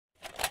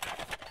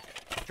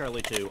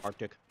Charlie to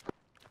Arctic.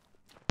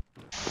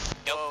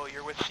 Yo,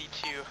 you're with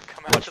C2.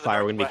 Come out Watch to the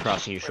fire, we're gonna be northwest.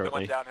 crossing you We're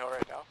shortly. going downhill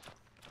right now.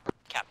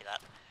 Copy that.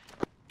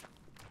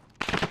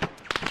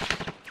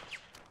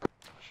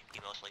 Should be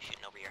mostly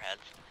shooting over your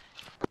heads.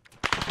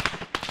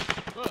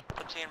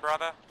 Platoon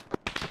Bravo.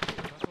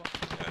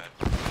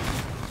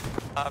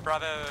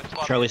 Bravo.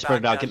 Squad Charlie, back,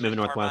 spread it out, get moving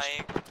Arma. northwest.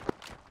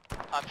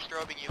 I'm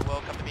strobing you,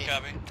 welcome to me.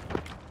 Copy.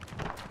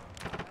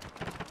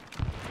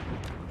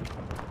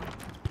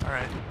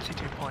 Alright,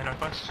 C2 pulling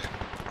northwest.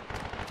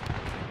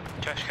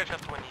 Josh, catch up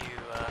when you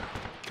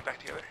get back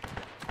together.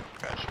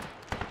 Crash.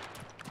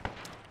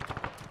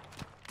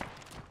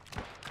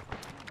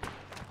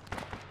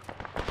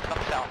 Come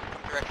south,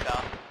 come direct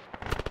south.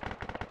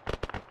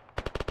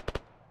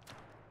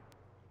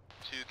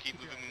 To keep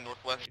moving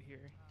northwest.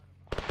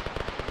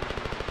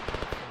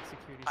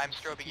 I'm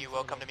strobing you,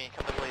 welcome to me,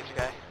 come to Blazer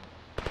guy.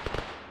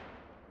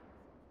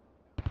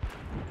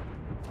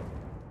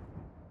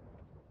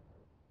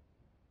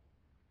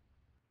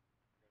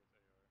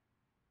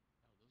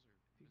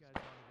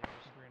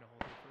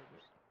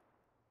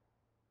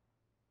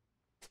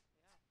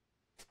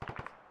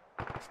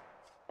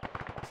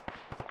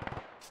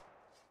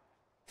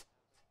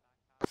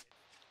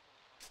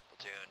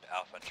 Platoon,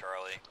 Alpha and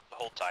Charlie,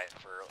 hold tight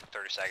for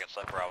 30 seconds,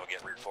 let Bravo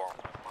get reformed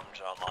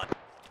online.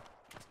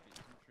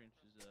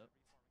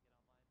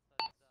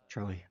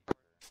 Charlie.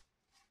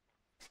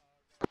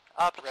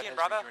 Platoon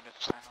Bravo.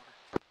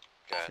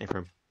 Hey,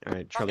 firm.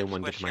 Alright, Charlie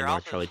 1 get to my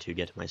north, Charlie 2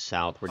 get to my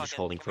south. We're just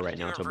holding for right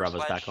now until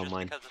Bravo's back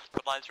online. Because this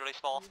wood line's really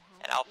small,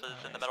 and Alpha's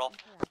in the middle.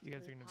 You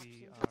guys are gonna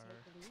be our...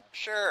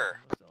 Sure.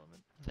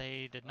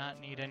 They did not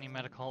need any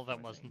medical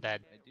that wasn't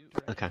dead.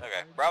 Okay. Okay,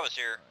 Bravo's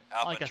here,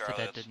 Alpha I and guess the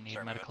Charlie. dead didn't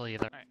need medical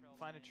either. Alright,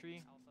 find a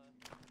tree.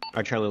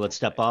 Alright, Charlie, let's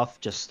step off.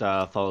 Just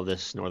follow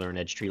this northern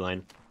edge tree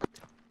line.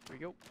 Here we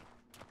go.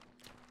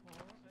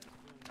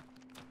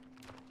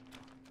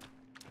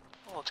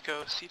 Well, let's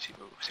go C2,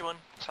 C1,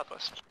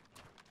 southwest.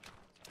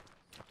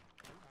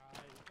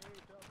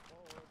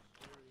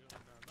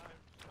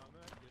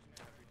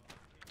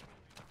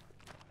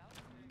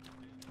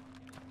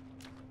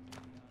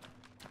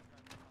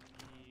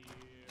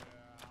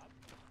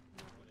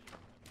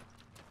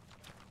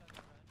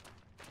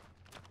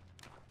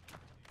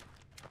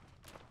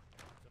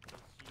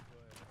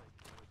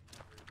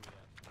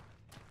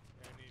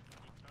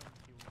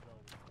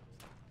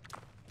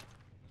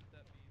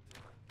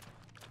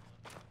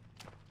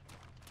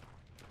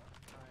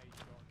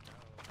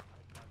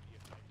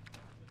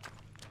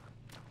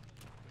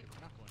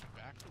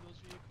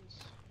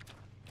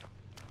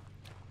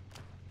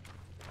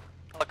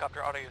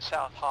 Helicopter audio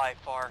south, high,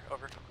 far,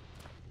 over.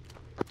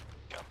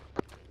 Go.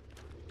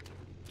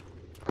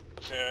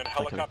 And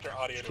helicopter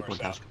audio to our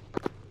south.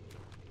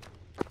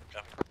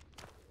 Copy.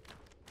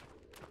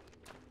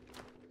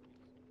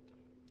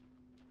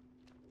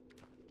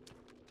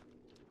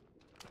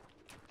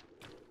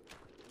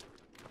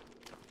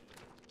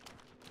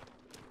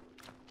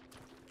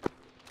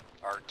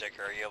 Arctic,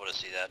 are you able to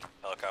see that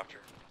helicopter?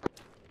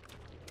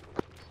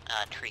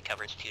 Tree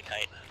cover's too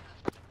tight.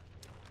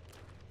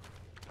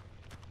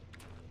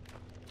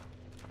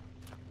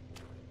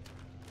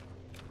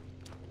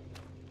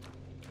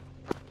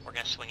 We're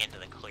gonna swing into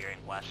the clearing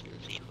west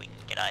and see if we can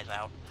get eyes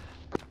out.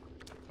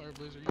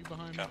 Fireblazer, are you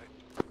behind me? Copy.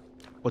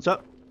 What's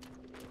up?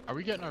 Are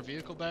we getting our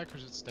vehicle back or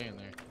is it staying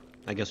there?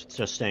 I guess it's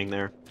just staying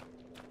there.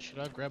 Should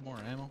I grab more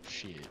ammo?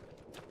 Shit.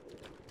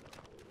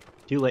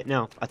 Too late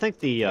now. I think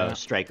the Yeah.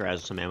 Striker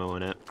has some ammo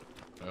in it.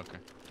 Okay,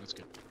 that's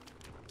good.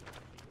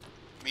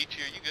 Meet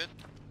you, are you good?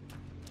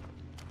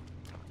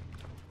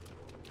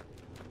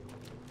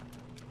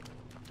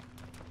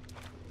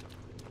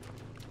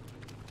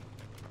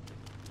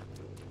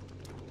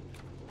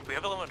 We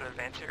have a limited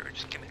advance here, we're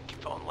just gonna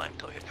keep following the line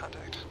until we hit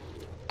contact.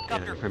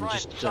 Helicopter from front,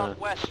 just,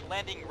 southwest,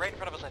 landing right in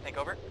front of us, I think,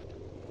 over.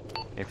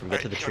 Hey, from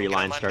get to the tree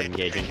line, start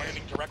engaging.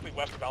 Landing directly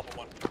west of Alpha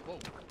 1. Whoa.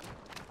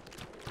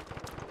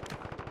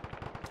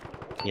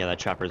 Yeah, that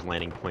chopper's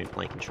landing point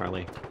blank in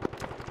Charlie.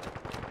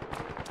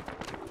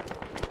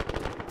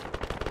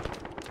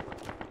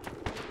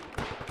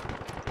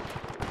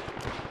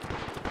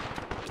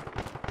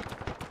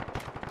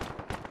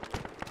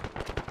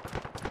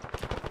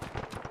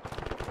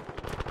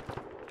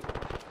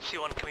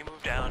 C1, can we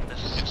move down?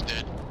 This is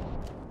dead.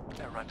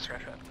 Never mind,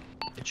 scratch that.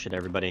 It should,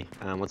 everybody.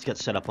 Let's get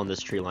set up on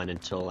this tree line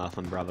until Alpha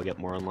and Bravo get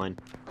more online.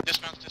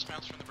 Dismounts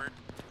from the bird.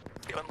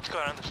 Yeah, let's go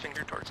down this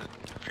finger towards the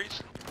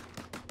trees.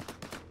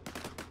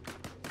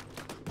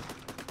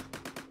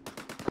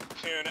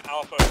 Soon,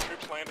 Alpha,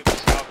 troops landed to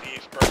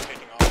southeast, bird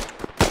taking off.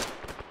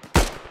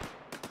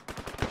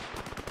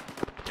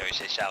 Did we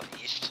say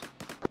southeast?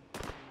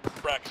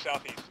 Correct,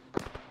 southeast.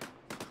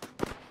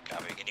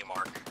 Copy, can you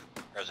mark?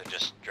 Or is it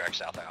just direct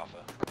south of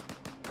Alpha?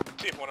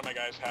 See if one of my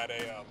guys had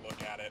a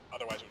look at it,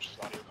 otherwise it was just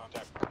audio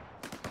contact.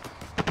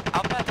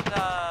 Alpha's,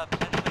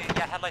 potentially,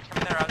 yeah, headlights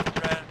coming there out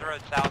the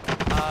road south.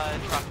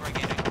 Truck, we're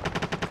engaging.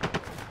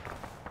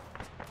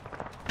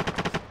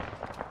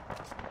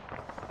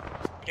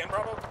 Again,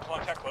 Bravo,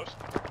 contact close.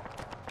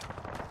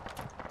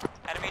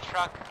 Enemy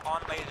truck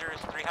on laser Fireblazer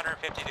is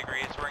 350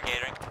 degrees. We're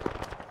engaging.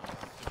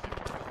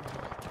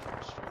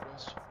 Straight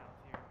west.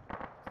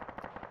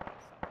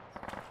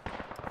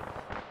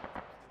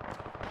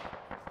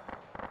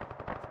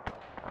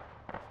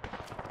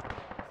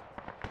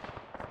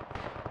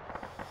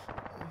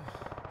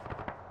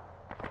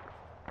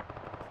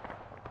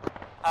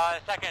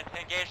 2nd,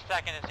 engage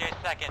 2nd, engage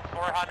 2nd.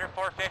 400,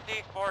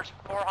 450,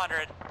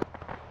 400.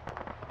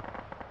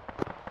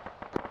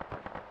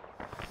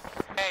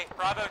 Hey,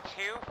 Bravo 2,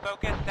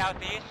 focus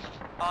southeast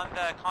on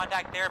the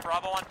contact there.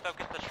 Bravo 1,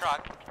 focus the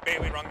truck.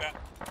 Bailey, rung that.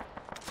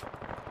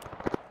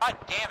 God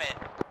damn it.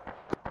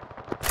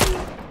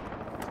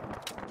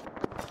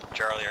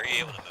 Charlie, are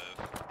you able to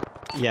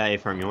move? Yeah,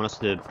 A-firm, you want us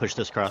to push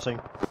this crossing?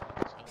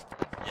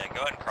 Yeah,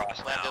 go ahead and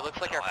cross now. It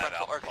looks like our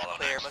frontal arc is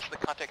clear. Most of the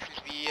contact seems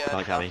to be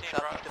southeast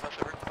of us,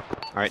 over.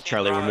 Alright,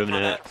 Charlie, we're moving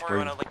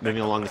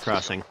along the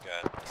crossing.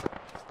 Good.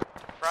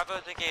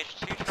 Bravo's engaged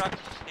 2 trucks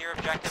near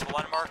objective,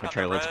 1 mark on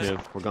Charlie, the road. let's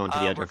move. We're going to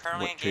the edge We're of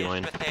currently the tree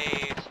line. engaged with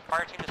a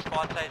fire team to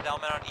squad size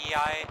element on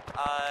EI,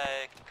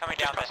 coming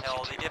down the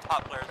hill. They did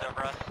pop flares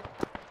over us.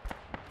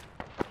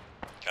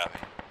 Copy.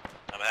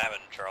 I'm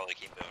having Charlie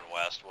keep moving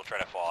west. We'll try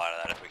to fall out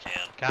of that if we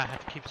can. God, I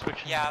have to keep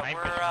switching. Yeah, my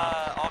we're vision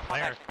on all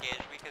flare. contacts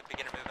engaged. We could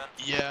begin a movement.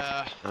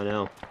 Yeah. I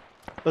know.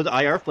 Those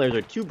IR flares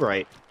are too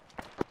bright.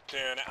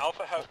 Soon,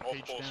 Alpha has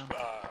Page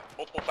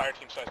multiple fire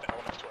team sized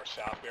elements to our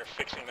south. We are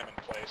fixing them in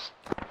place.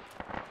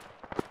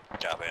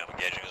 Copy, I'm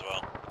engaging as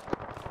well.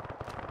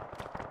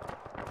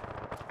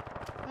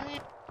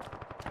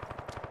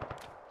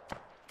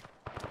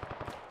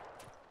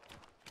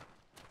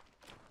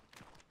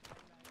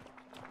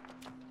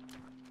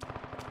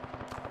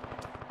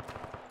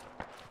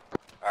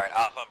 Alright,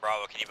 Alpha and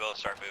Bravo, can you both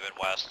start moving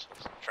west?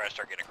 Try to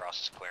start getting across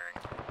this clearing.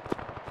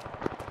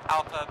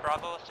 Alpha,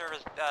 Bravo, serve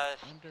as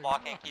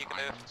blocking, you can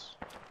move.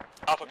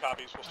 Alpha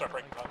copies, we'll start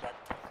breaking contact.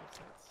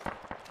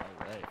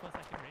 Alright. Plus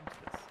I can range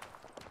this.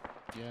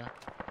 Yeah.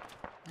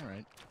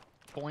 Alright.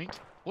 Point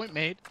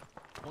made.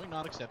 Point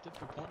not accepted,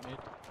 but point made.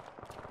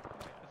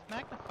 With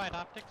magnified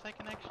optics, I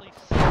can actually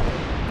see.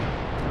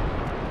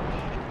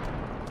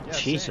 Yeah,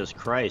 Jesus same.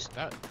 Christ.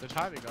 The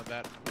timing on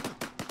that.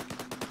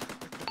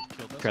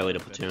 Killed us. Charlie to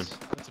platoon.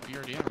 That's a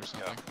BRDM or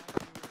something.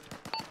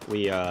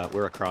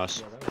 We're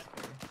across.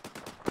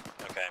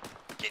 Okay.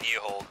 Can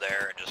you hold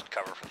there and just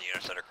cover for the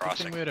units that are I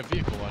crossing? think we had a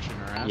vehicle watching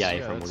our ass. Yeah,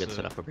 A-firm, we'll get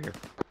set up over here.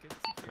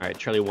 Alright,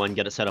 Charlie 1,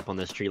 get it set up on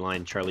this tree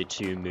line. Charlie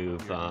 2,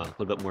 move a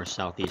little bit more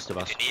southeast of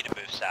us. If you need to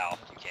move south,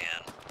 you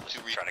can.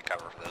 Just try to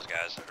cover for those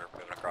guys that are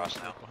moving across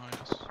now. Behind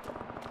us.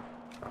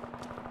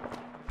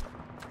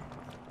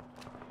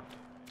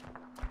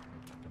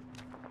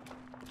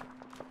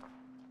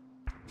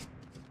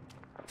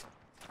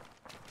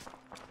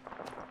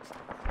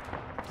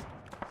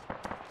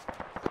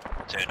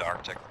 Tune to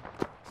Arctic.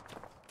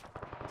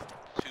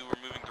 2,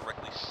 we're moving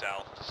directly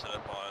south to set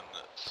up on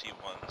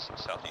C1's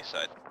southeast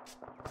side.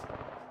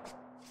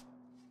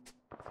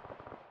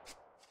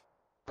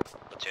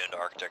 Platoon to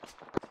Arctic.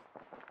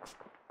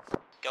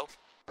 Go.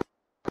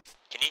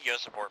 Can you go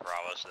support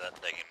Bravo so that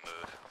they can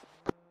move?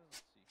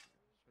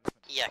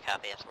 Yeah,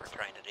 copy. That's what we're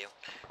trying to do.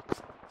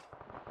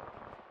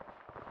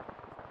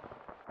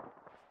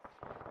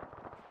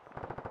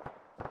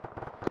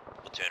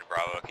 Platoon to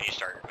Bravo, can you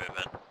start your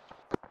movement?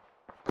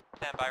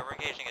 Stand by. We're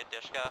engaging at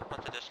Dishka.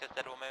 Once the Dishka's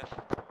dead, we'll move.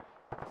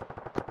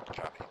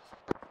 Copy.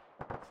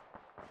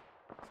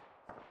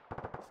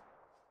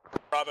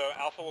 Bravo,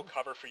 Alpha will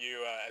cover for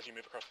you as you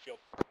move across the field.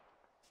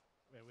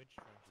 Wait, which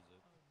trench is it?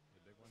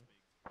 The big one?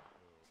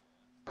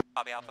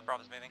 Copy. Alpha.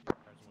 Bravo's moving.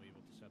 Reasonably able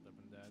to set up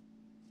in that.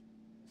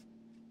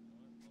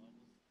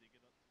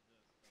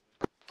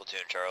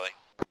 Platoon Charlie.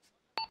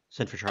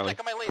 Send for Charlie.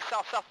 Check on my lane,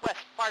 southwest.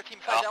 Fire team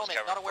size Alpha's element,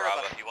 covering not aware Bravo.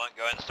 of us. If you want,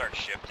 go ahead and start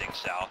shifting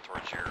south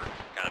towards your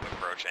kind of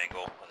approach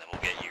angle, and then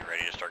we'll get you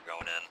ready to start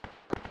going in.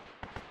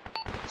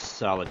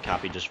 Solid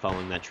copy, just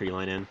following that tree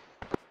line in.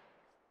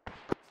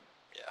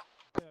 Yeah.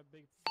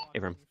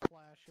 A-firm.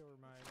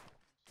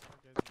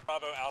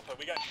 Bravo, Alpha,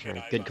 we got shit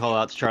eyes Good on call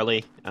outs,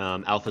 Charlie.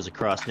 Alpha's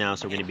across now,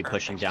 so we're going to be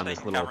pushing down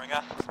this little Covering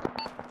us.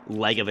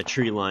 leg of a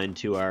tree line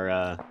to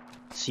our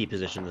C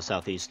position in the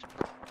southeast.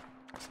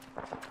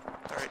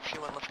 Alright,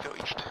 C1, let's go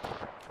east.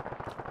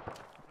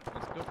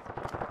 Let's go.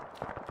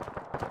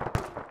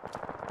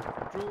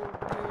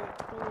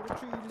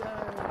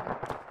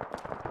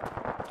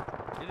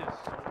 It is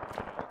so bad.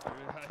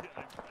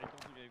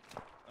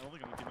 I don't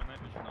think I'm gonna keep my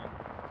night vision on.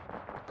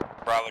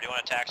 Bravo, do you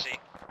want a taxi?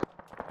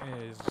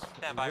 Is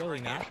Stand by. We're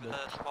engaged with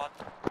the squad.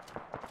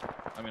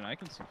 I mean, I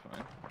can see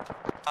fine.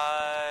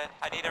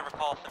 I need to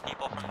recall some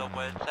people from the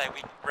woods.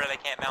 We really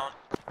can't mount.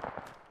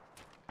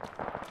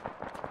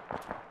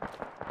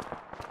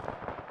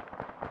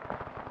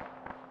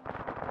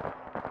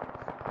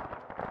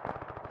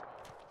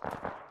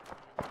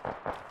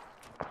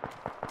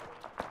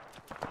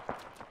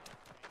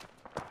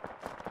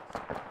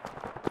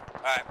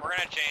 Alright, we're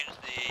gonna change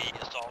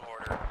the assault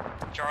order.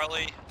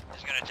 Charlie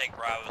is gonna take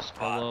Bravo's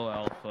spot. Hello,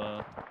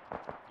 Alpha.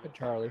 Good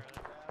Charlie.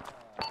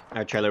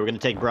 Alright, Charlie, we're going to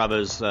take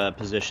Bravo's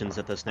positions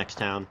at this next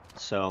town.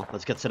 So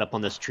let's get set up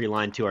on this tree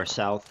line to our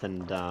south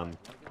and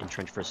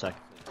entrench for a sec.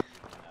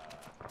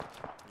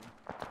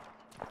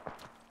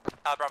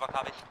 Bravo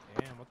copies.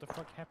 Damn, what the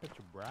fuck happened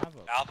to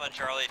Bravo? Alpha and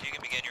Charlie, if you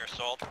can begin your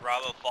assault.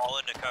 Bravo, fall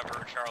into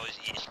cover Charlie's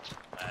east.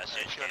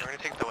 We're going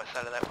to take the west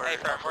side of that. Hey,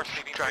 firm, we're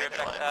sweeping through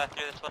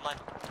this one line.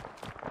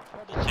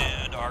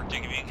 Platoon,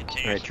 Arctic, if you can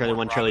continue. Alright, Charlie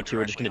 1, Charlie 2,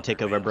 we're just going to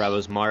take over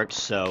Bravo's marks.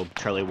 So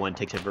Charlie 1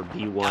 takes over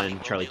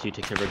B1, Charlie 2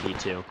 takes over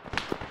B2.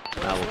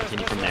 We'll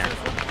continue from there.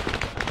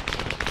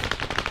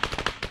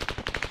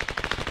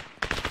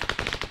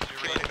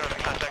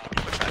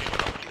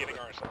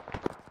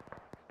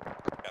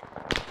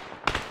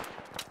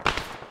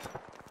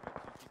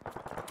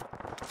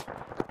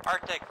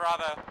 Arctic,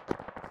 Bravo.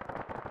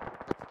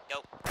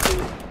 Nope.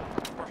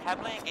 We're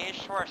heavily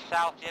engaged to our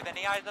south. Do you have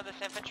any eyes on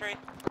this infantry?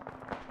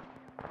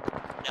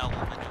 No,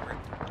 we'll maneuver.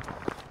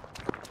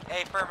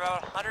 Hey, firm,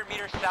 about 100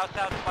 meters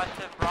south-southwest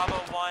of Bravo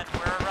 1.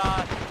 We're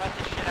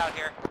suppressing shit out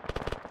here.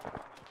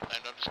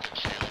 I'm just gonna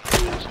shoot.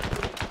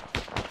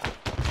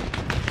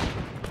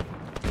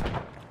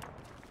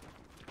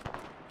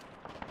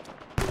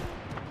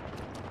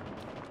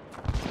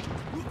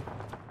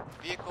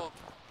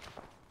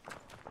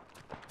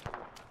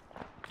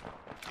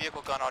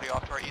 Vehicle gun audio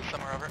off to our east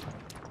somewhere, over.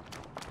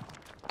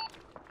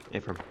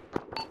 Affirm.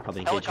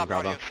 Probably engaging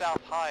Bravo. Audio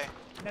south, high.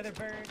 Another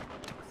bird,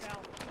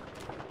 south.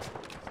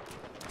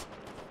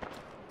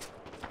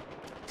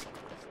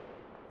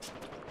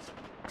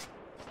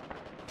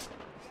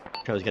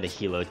 Charlie's got a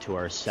helo to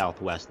our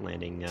southwest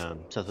landing,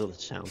 south of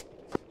the town.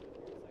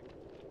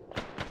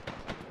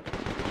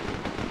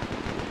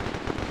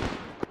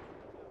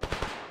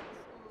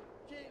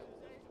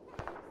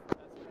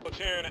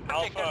 Platoon,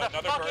 Alpha,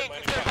 another bird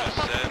landing on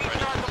us.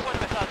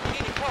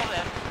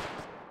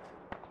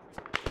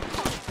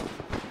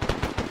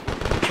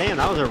 Damn,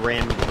 that was a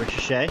random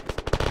ricochet.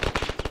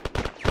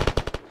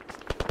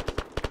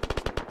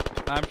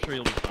 I'm sure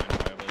you'll be fine,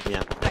 Fireblazer.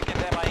 Yeah. Second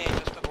MIA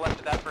just to the left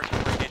of that person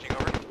we're engaging,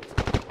 over.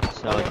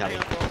 Solid copy.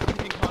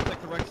 Keeping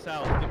contact direct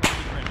south. Give me the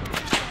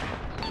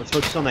green. Let's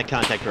focus on that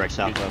contact direct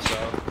southwest.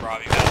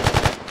 Robbie,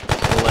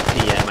 We'll let the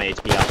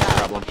MIH be out, no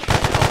problem.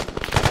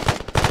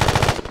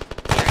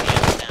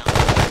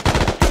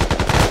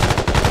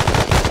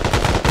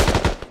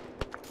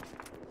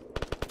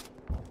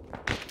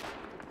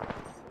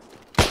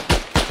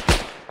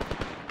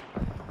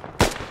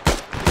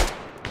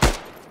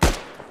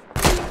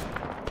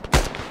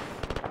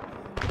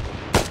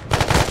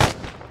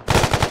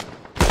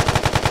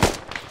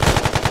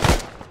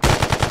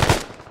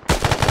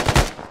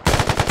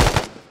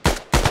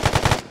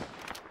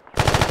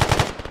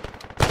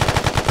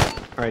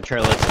 Alright,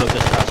 Charlie, let's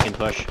focus crossing and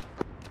push.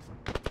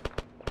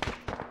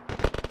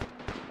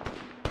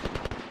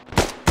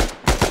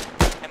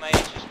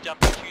 MIH just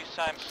jumped 2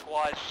 times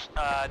squads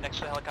next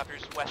to the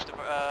helicopters west of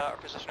our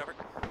position, over.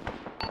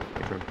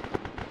 Affirm.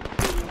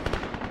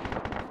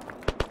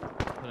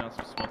 Put out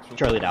some smokes real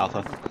Charlie quick. to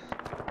Alpha.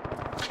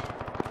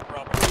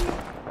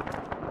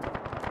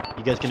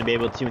 You guys gonna be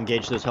able to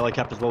engage those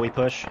helicopters while we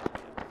push?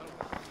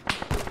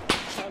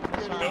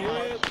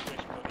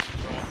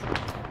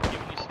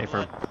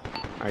 Affirm.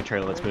 Alright,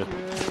 Charlie, let's move.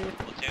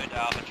 Platoon to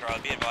Alpha,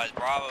 Charlie, be advised,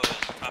 Bravo is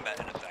combat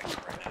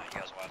ineffective right now. You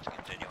guys will have to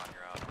continue on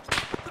your own.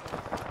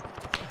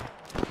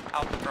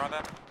 Alpha,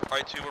 Bravo.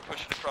 Alright, 2, we're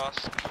pushing across.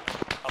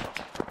 Alpha.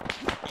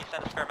 Can you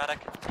send us paramedic?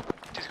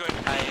 He's going to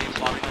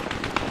lobby.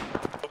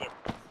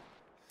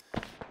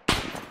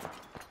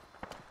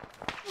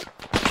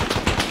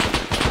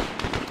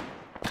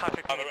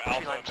 Contract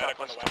Alpha, medic on the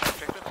west.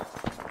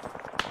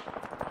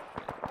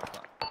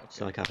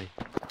 Solid copy.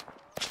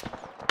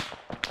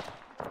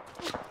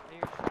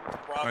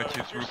 Alright,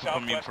 2, group up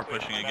on me for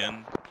pushing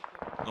again.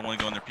 Don't want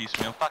to go in there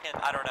piecemeal. Fucking,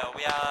 I don't know.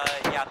 We,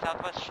 yeah,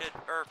 southwest should,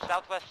 or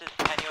southwest is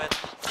tenuous,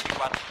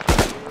 west.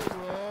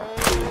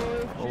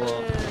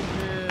 Oh,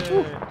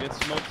 get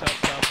smokes out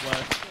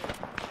southwest.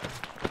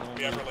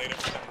 We have related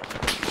for 10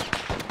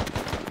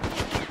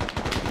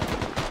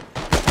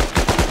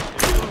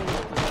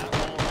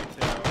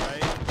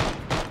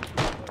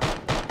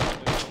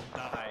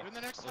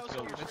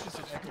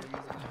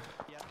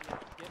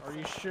 Are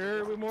you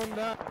sure we won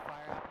that?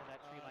 Fire out of that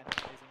tree line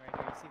that's blazing right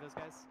here. You see those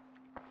guys?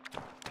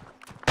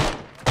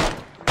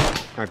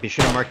 Alright, be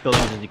sure to mark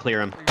buildings as you clear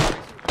them.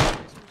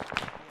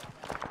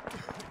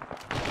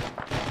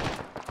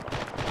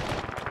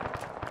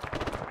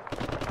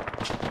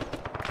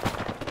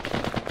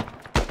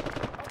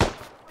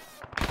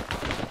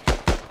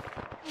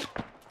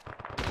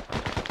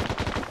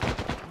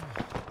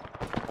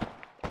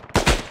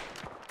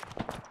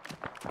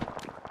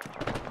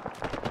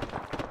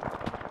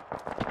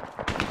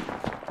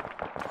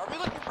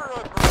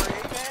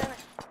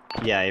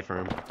 Yeah,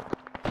 affirm.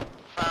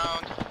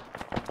 Found.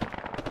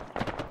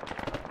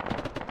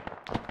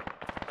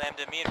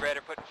 Lambda, me and Red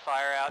are putting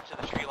fire out to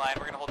the tree line.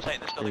 We're gonna hold tight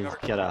in this building, He's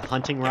over. got a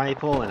hunting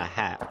rifle and a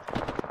hat.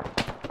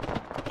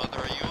 Mother,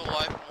 are you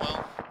alive and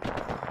well?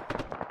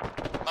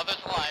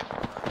 Mother's alive.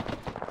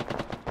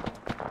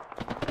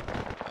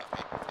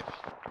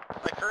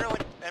 I currently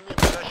am in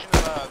possession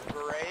of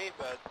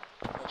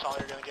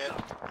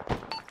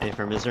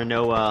Affirm. Is there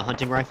no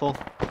hunting rifle?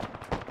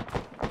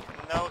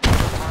 No, it's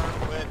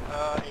armed with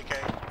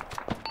AK.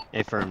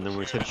 Affirm. Then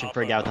we're switching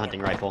for a guy with a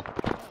hunting rifle.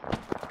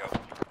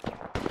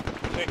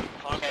 Taking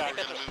contact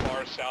in the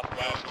far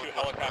southwest. 2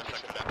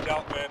 helicopters have been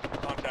dealt with.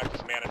 Contact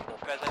is manageable.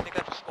 Guys, I think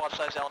that's a squad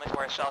size element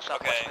where southwest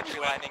Okay, of the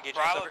tree line engaging.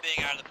 Bravo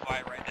being out of the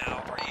fight right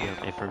now, are you...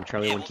 Yeah, Affirm.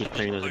 Charlie 1, keep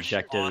clearing those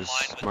objectives.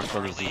 Mark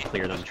 1 is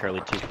clear them.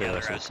 Charlie 2, clear the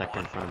rest of the sector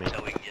in front of me.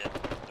 Until we can get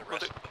the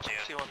rest of the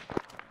platoon.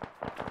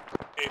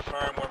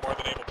 Affirm, we're more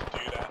than able to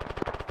do that.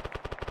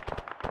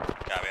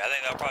 Copy, I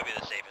think that'll probably be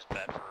the safest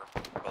bet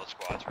for both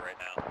squads right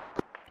now.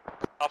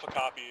 Alpha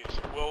copies.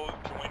 We'll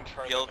join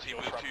Charlie. Yellow team,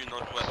 move to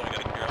northwest. We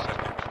gotta clear our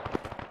sector.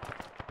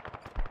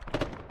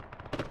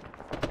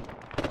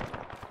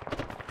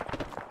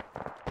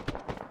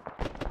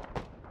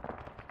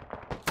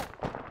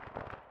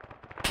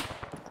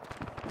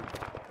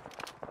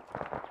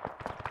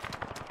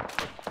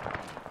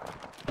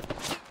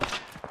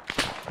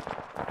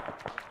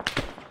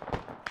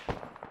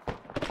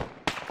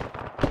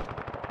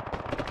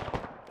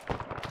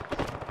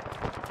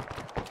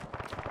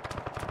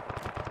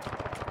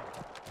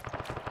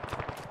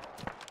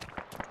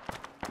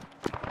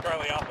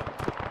 Charlie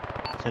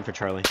Alpha. Send for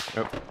Charlie.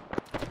 Oh.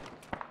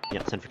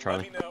 Yeah, send for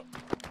Charlie.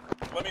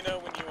 Let me know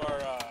when you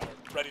are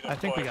ready to I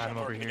think we push. got him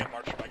I'm over already here. getting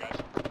marched by guys.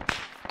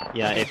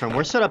 Yeah, Affirm.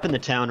 We're set up in the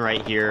town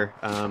right here.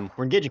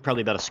 We're engaging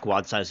probably about a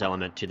squad-size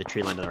element to the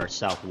tree line to our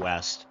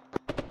southwest.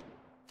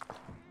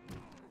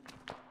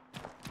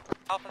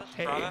 Alpha, this is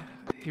Hey, Bravo.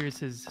 here's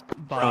his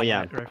Oh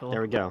yeah, rifle.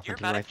 there we go. Your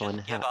Hunting medic rifle in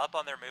just give hat. up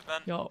on their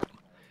movement? Yo,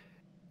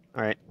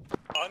 Alright.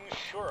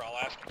 Unsure, I'll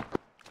ask him.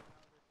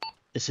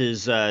 This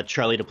is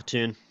Charlie to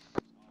platoon.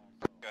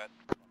 Good.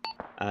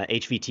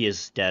 HVT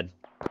is dead.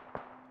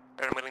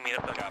 I'm willing to meet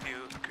up with you.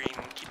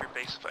 Green, keep your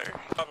base fire.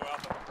 Bravo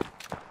Alpha.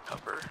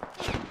 Cover.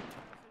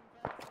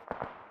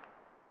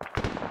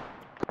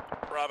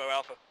 Bravo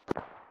Alpha.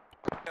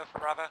 Go for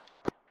Bravo.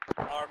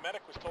 Our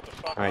medic was told to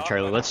fuck Alright, off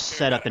Charlie, by let's the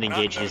set up platoon and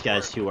medic. engage Not these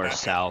guys to our back.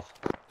 south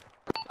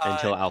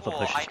until Alpha cool.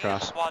 pushes I need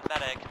across. a squad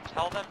medic.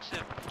 Tell them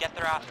to get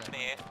their ass to me.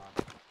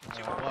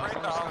 Move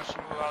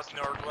out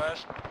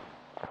northwest.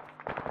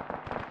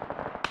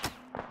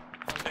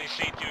 Any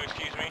C2,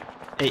 excuse me.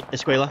 Hey,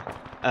 Escuela,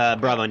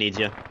 Bravo needs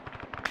you.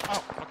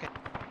 Oh, okay.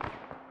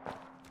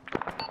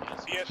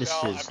 CSL, This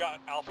is- I've got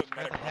Alpha's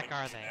Where medic the heck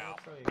running are they?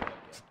 now.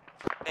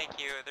 Thank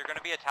you. They're going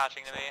to be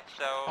attaching to me,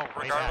 so Oh,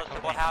 way regardless back,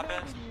 of what okay.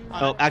 happens,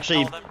 Oh,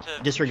 actually, tell them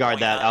to disregard join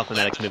that. us. Alpha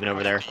medic's moving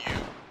over there.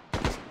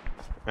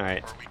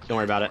 Alright, don't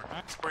worry about it.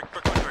 We're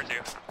coming towards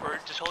you. We're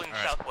just holding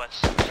Alright.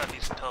 southwest,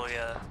 southeast until we,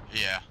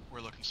 Yeah, we're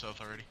looking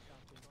south already.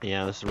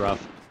 Yeah, this is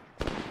rough.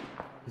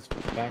 He's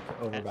back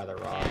over by the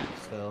rock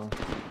still.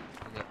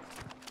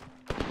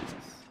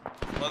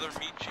 Mother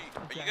meat cheek.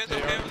 Are you guys They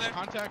okay are over there?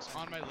 contacts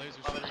on my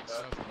laser straight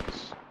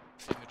southeast.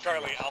 in the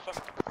Charlie trees.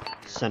 Alpha.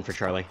 Send for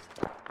Charlie.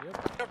 Do you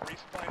have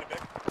resupply and a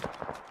Vic?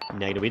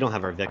 Negative, we don't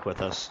have our Vic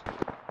with us.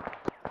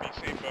 Be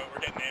safe, but we're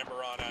getting amber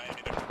on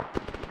ammunition.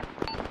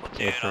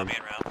 Platoon, I'll be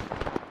en route.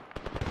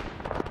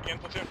 Again,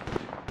 platoon.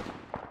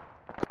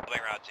 I'll be en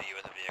route to you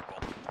with a vehicle.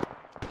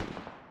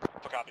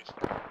 For copies.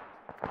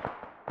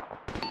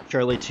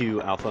 Charlie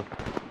to Alpha.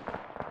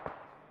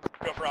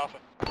 Go for Alpha.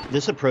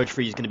 This approach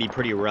for you is going to be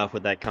pretty rough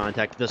with that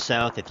contact to the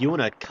south. If you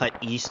want to cut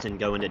east and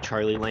go into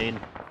Charlie lane,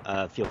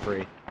 feel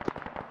free.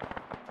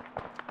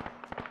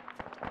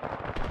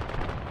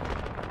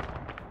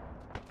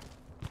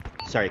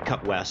 Sorry,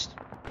 cut west.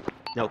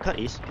 No, cut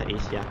east,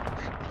 yeah.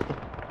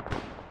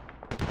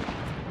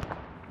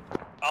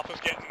 Alpha's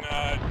getting,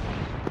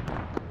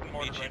 mortared Meat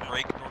right cheek, now.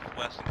 break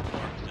northwest in the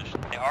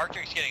position. The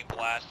Arctic's getting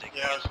blasted.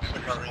 Yeah, I was Can you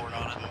just get some support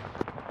on it?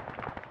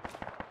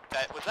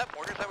 Was that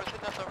mortars that was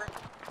hitting us over?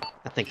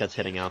 I think that's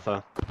hitting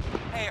Alpha.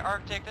 Hey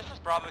Arctic, this is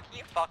Bravo. Can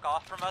you fuck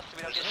off from us so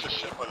we don't get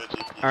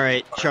CC'd?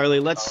 Alright, Charlie,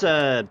 let's,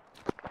 fuck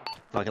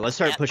it, let's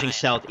start Yeah, pushing fine.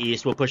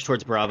 southeast. We'll push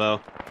towards Bravo.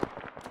 Alright,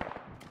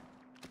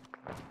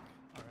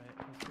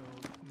 let's go.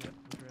 Yep,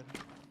 we're ready.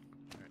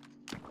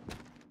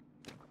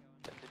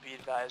 To be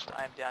advised,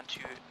 I am down to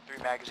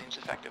 3 magazines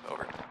effective,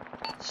 over.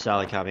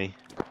 Solid copy.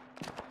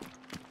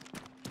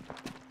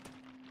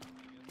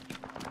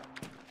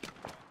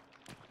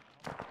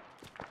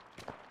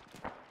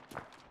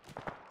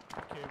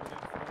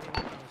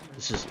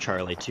 This is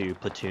Charlie 2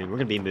 platoon. We're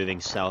gonna be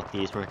moving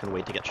southeast. We're not gonna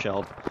wait to get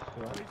shelled.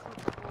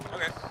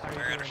 Okay,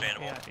 very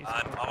understandable.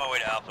 I'm on my way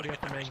to Alpha to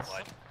get the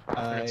resupply.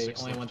 I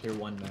only went through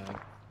 1 mag.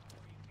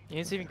 You know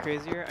what's even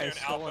crazier? I Dude,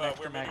 stole an Alpha,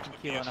 extra we're mag moving from to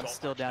the Kilo and I'm DSL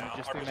still down to now.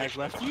 just Our 3 mags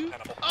position is left.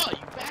 untenable. Oh,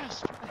 you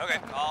bastard! Okay,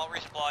 I'll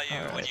resupply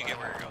you when you get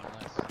where you're going.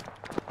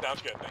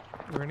 Sounds good, thank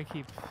you. We're gonna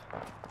keep.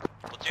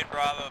 Platoon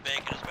Bravo,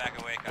 Bacon is back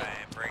awake. I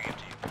am bringing him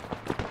to you.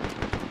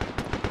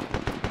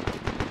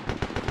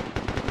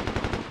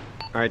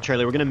 Alright,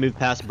 Charlie, we're gonna move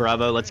past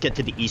Bravo. Let's get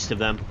to the east of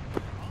them.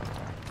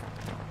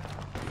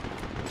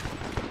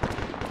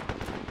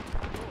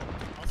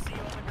 I'll see you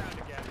on the ground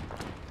again.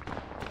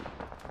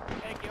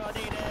 Thank you, I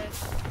need it.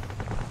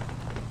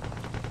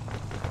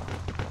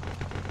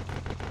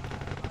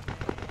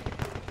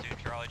 Platoon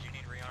Charlie, do you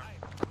need rearm?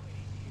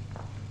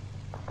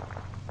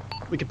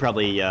 We could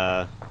probably,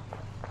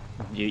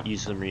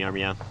 use some rearm,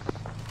 yeah.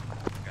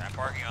 Okay, I'm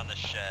parking on the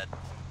shed.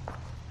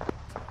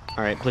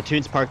 Alright,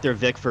 platoons park their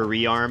Vic for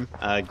rearm.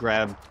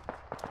 Grab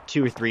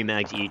 2 or 3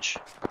 mags each.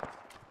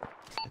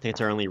 I think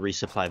it's our only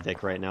resupply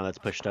Vic right now that's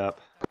pushed up.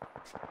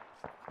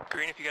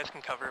 Green, if you guys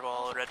can cover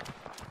while red.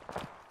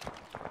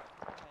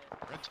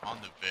 Red's on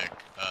the Vic.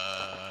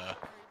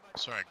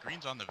 Sorry,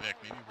 green's on the Vic.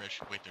 Maybe red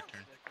should wait their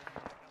turn.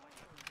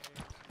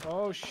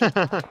 Oh shit.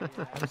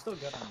 I'm still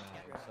good on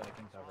that, so I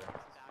can cover.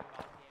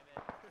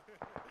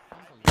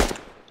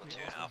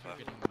 Platoon Alpha.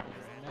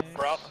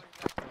 Bravo.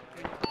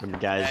 Remember,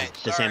 guys, Hey,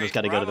 DeSanto's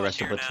got to go to the Bravo's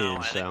rest of the here platoon, now.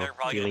 I think so they're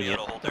probably be gonna be lenient.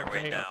 able to hold their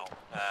weight now.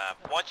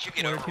 Once you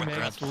get over with the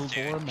rest of the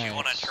platoon, do you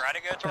want to try to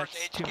go towards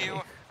HQ, or do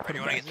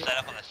you want to get set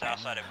up on the south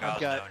side of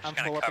Gaza and just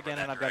kind of cover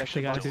that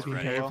direction until we're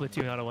ready?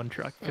 platoon out of one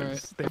truck.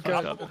 Alright, They've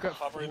got got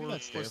Cover the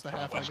What's the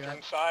half I western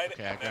got? side,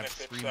 Okay, I and then got if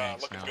 3 it's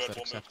mags looking now. good, Is that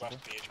we'll move acceptable?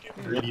 west to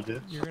the HQ. Ready,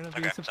 bitch. You're gonna be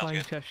Okay, sounds supplying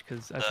good. Chesh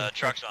because I The think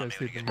truck's Chesh on goes me,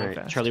 through we the can Alright,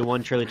 fast. Charlie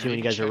 1, Charlie 2, when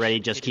you guys are ready,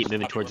 just keep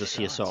moving towards the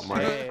sea assault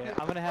mark. Hey,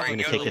 I'm gonna have We're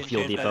gonna to take the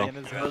fuel depot.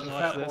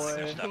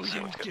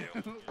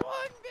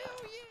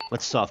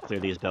 Let's soft clear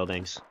these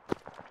buildings.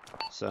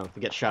 So if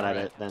we get shot at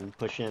it, then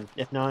push in.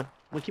 If not,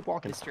 we'll keep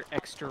walking. Mr.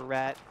 Extra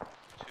Rat.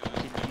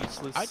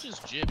 Useless. I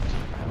just jibbed.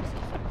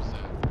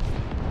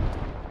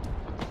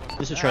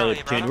 This is Charlie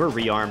platoon. We're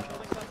rearmed.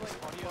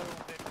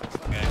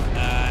 Okay,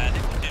 I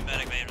think platoon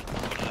medic may have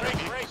put another.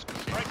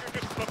 Break,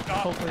 you're just flipped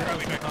off. Hopefully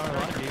Charlie, that's not our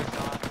lucky.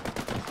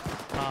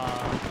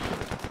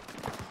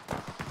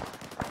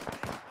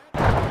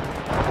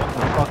 What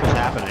the fuck is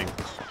happening?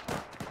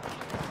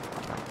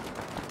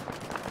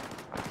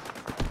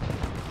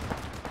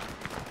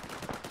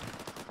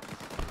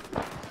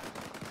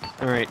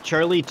 Alright,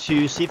 Charlie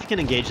 2, see if you can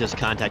engage this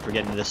contact. We're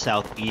getting to the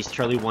southeast.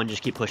 Charlie 1,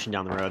 just keep pushing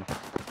down the road.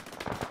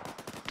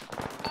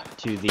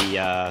 To the,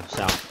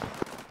 south.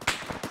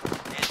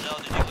 Hey, Zell,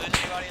 did you lose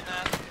anybody in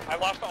that? I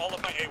lost all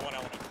of my A1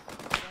 elements.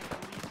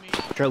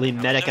 Charlie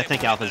Medic, I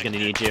think Alpha's gonna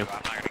need you. I'm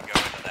not gonna go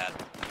into that.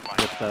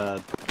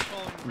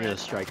 With, the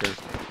striker. Stay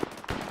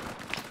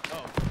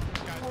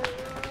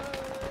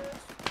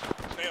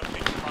up,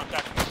 take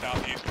contact in the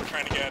southeast. We're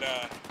trying to get,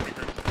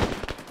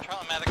 regroup.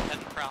 Charlie medic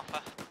heading for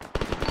Alpha.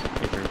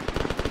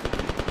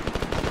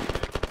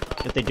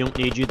 If they don't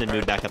need you, then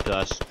move back up to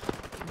us.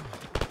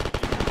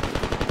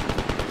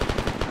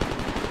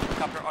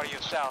 Copter audio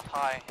south,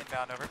 high,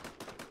 inbound, over.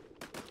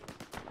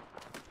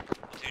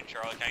 Platoon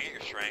Charlie, can I get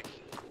your strength?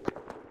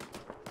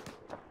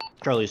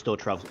 Charlie's still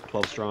 12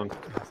 strong.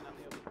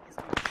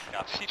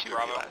 Copy.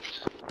 Bravo.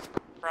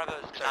 Bravo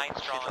is 9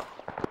 strong.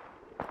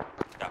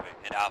 Copy.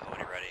 And Alpha when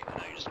you're ready. I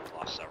know you just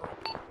lost several.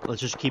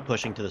 Let's just keep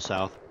pushing to the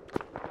south.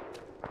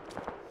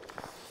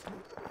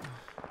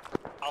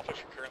 Alpha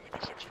should currently be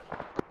 6 strong.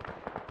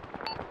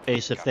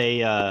 Ace, if they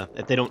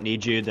don't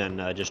need you,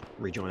 then just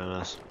rejoin on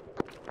us.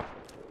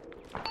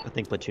 I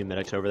think platoon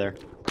medic's over there.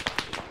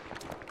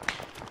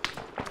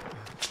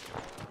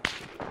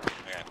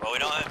 Okay, well we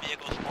don't have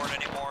vehicle support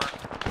anymore,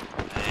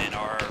 and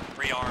our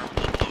free arm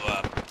blew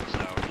up, so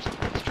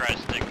let's try to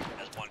stick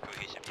as one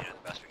cohesive unit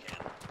the best we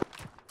can.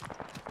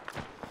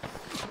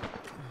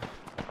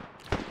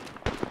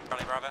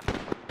 Charlie Bravo?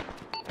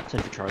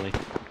 Send for Charlie.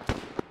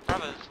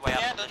 Bravo's way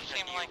Yeah, up. it doesn't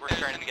seem like we're there's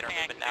starting to get our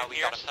anything movement now. We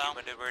got a here, few so-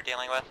 wounded we're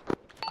dealing with.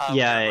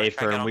 Yeah, we're A trying to get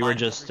firm. We were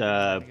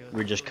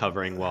online. just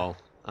covering while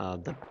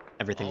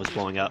everything was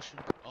blowing up.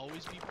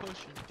 Always be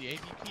pushing. The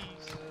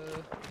AVPs.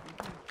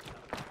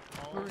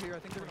 Over here, I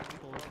think they're gonna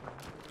pull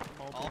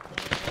All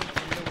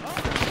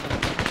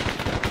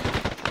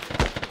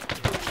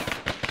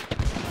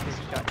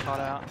got caught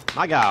out.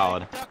 My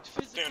God.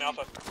 Platoon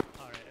Alpha.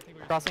 Alright, I think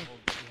we're crossing. What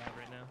we have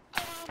right now.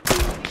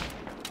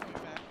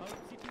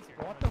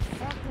 What the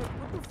fuck?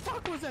 What the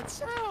fuck was that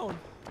sound?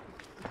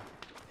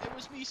 It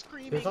was me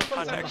screaming. There's also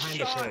one Contact behind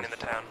the station shore. in the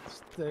town.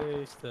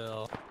 Stay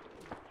still.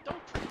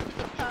 Don't treat me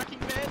with a packing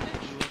bandage. That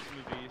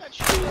Movies.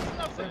 shit does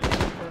nothing.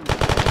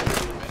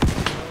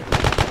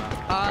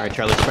 Alright,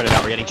 Charlie, spread it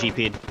out. We're getting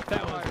GP'd.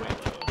 That was way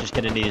low. Just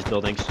get into these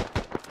buildings.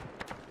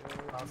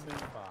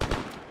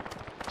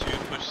 Two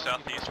push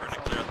southeast. We're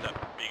gonna clear out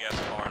that big ass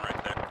barn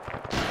right there.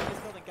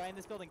 Guy in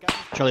this building,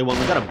 Charlie 1,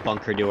 we got a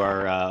bunker to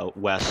our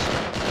west.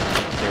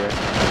 Clear it.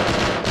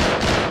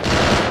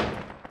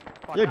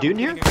 Is there a dude in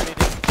here?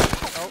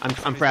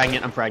 I'm fragging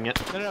it. I'm fragging it.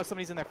 No,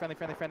 somebody's in there. Friendly.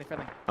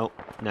 Oh,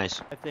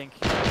 nice. I think.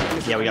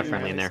 Yeah, we got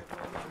friendly in there.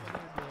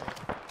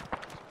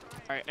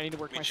 Alright, I need to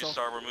work We just myself.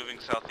 saw we're moving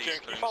southeast. Can you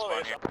Clearing the follow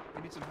spawn us? here.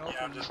 I need some help.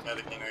 Yeah, I'm just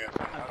medicing, I guess.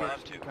 I'm I good.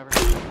 have to. Covered.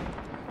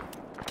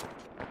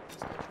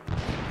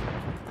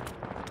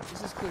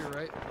 This is clear,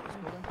 right?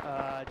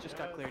 Just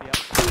got cleared, yep.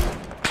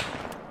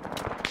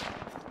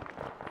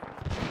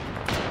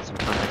 Some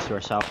contacts to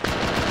our south.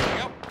 There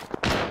you go.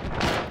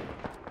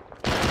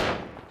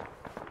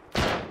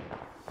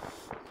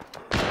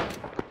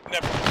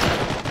 Never.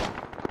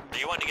 Do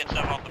you want to get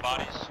stuff off the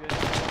bodies? No,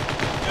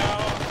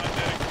 I'm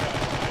medic.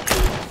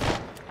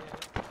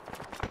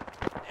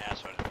 Yeah,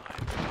 that's what it's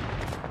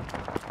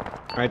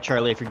mine. Alright,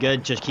 Charlie, if you're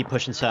good, just keep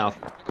pushing south.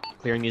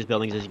 Clearing these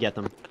buildings as you get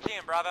them.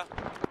 Platoon Bravo.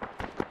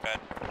 Good.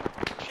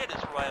 Shit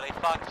is royally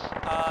fucked.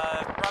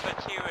 Bravo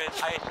 2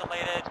 is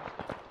isolated.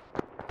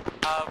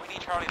 We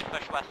need Charlie to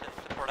push west and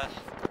support us.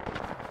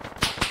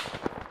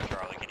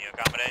 Charlie, can you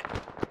accommodate?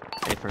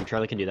 Hey, firm.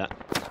 Charlie can do that.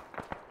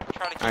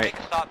 Charlie, can you make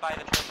a stop by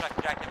the fuel truck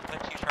objective and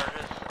put 2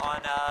 charges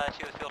on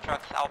 2 of the fuel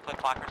trucks? I'll put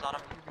clackers on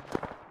them.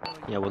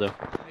 Yeah, we'll do.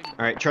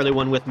 Alright, Charlie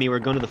 1 with me. We're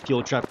going to the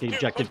fuel truck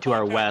objective to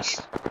our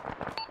west.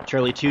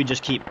 Charlie 2,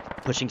 just keep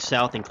pushing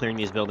south and clearing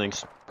these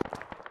buildings.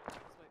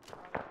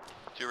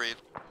 2 read.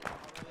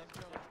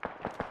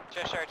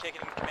 Cheshire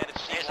taking command of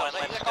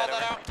C1. Call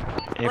that out.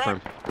 Hey,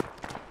 firm.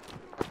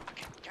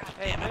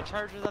 Hey, no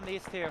charges on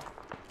these 2.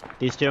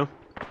 These 2?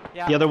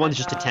 Yeah. The other one's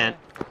just a tent.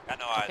 Got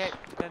no eyes. Okay,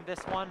 then this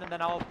one, and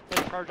then I'll put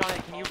a charge on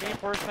it. Can you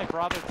reinforce my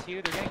Bravo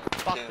 2? They're getting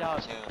fucked up.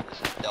 This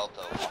is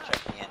Delta. I'll check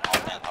in.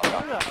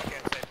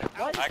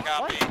 What? I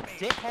copy. What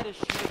dickhead is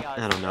shooting us?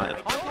 I don't know.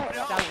 Contact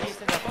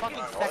southeast in the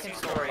fucking second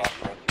story. Copy.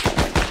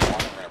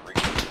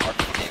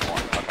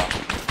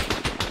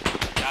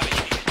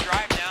 If you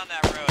drive down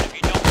that road, if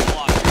you don't pull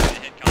off, you're going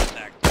to hit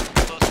contact.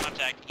 Close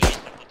contact east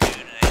of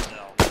Platoon and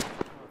ASL.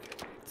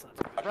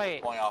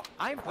 Right.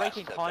 I'm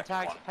breaking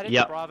contact. Headed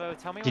Yep. to Bravo.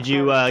 Tell me Did when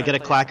you Charlie's get a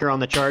place. clacker on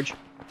the charge?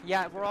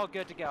 Yeah, we're all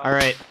good to go.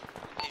 Alright.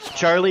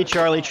 Charlie,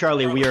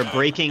 we are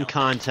breaking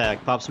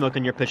contact. Pop smoke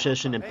on your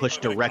position and push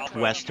direct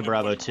west to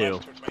Bravo 2.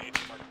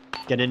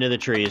 Get into the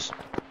trees.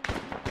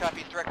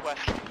 Copy, direct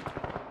west.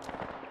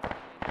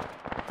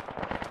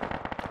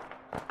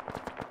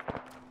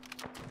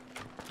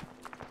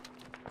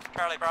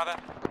 Charlie, Bravo.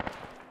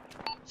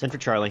 Send for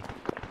Charlie.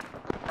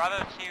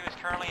 Bravo 2 is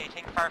currently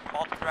taking fire from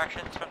multiple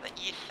directions from the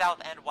east, south,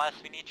 and west.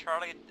 We need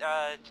Charlie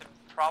to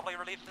probably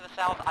relieve to the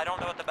south. I don't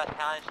know what the best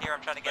plan is here.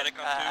 I'm trying to get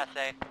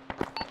SA.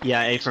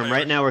 Yeah, A-firm.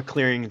 Right now we're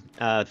clearing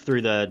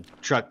through the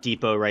truck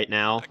depot right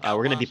now.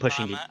 We're gonna be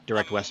pushing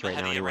direct west right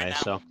now anyway,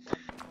 so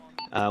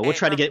we'll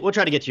try to get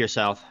to your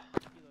south.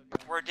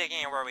 We're digging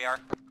in where we are.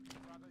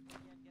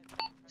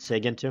 Say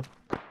again too.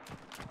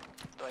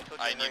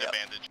 I need a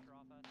bandage.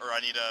 Or I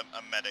need a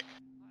medic.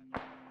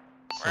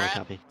 Sorry,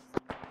 copy.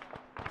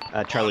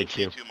 Charlie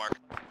 2. Mark.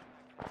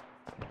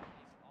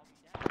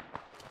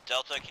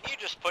 Delta, can you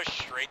just push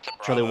straight to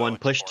Bravo? Charlie 1,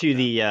 push to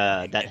the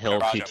that hill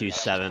Roger.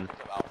 227.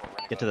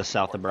 Get to the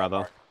south of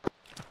Bravo.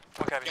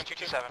 Okay,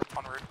 227,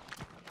 en route.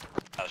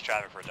 I was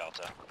traffic for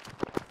Delta.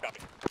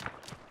 Copy.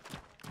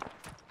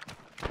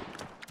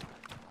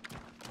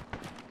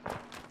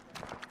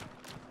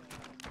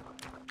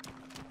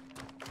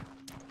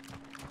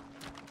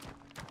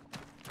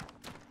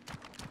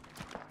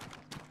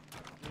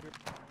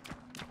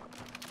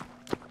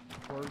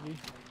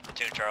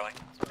 Platoon Charlie.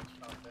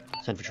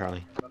 Send for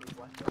Charlie.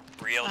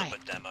 Real to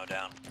put demo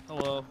down.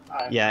 Hello.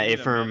 Yeah, I need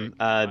a A-firm. medic.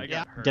 I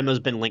got hurt. Demo's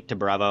been linked to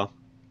Bravo.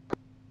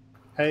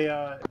 Hey,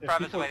 if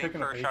Bravo's people are waiting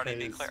picking for up Charlie to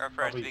be AKs, clear, or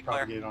for us to probably be clear.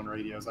 propagate on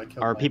radios. I killed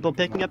Are Landon people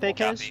because picking up I'm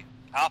AKs? Copy.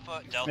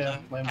 Alpha, Delta, Yeah,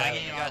 can I Lambda.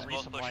 get you guys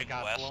both Resupply pushing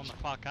got blown west? the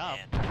fuck up.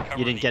 And cover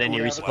You didn't the get any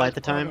east resupply at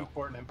the time?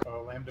 Important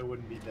info. Lambda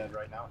wouldn't be dead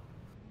right now.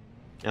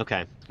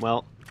 Okay,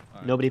 well,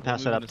 Alright, nobody we'll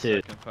passed that move up in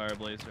a too. second,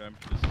 Fireblazer. I'm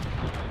just.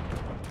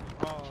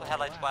 So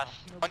headlights west.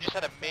 I just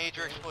had a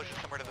major explosion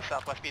somewhere to the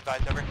southwest. Be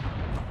advised, over.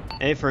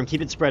 A-firm,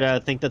 keep it spread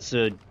out. I think that's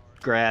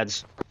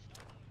grads.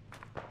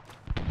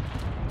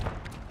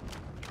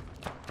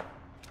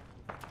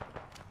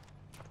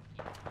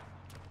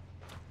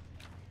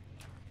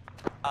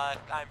 I'm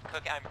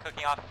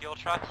cooking off fuel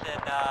trucks in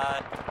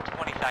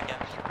 20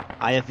 seconds.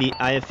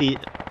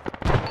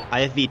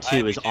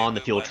 IFV2 is on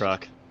the fuel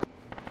truck.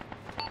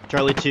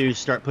 Charlie 2,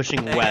 start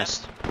pushing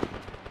west.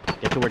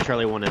 Get to where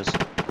Charlie 1 is. 5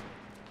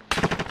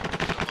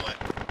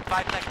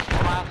 seconds to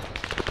last.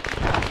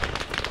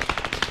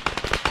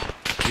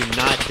 Do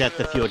not jet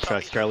the fuel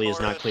trucks. Charlie is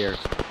not clear.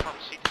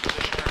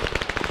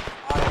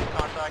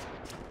 Contact.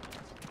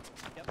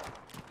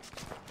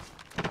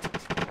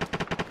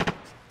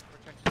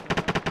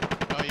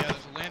 Oh yeah,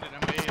 there's a landed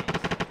MA8 over there.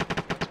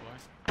 That's why.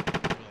 I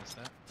realized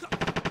that.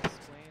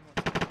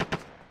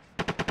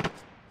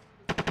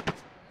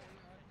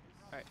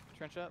 Alright,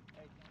 trench up.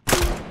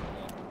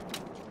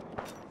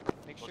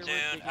 Make sure we're Platoon,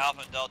 digging-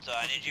 Alpha, and Delta,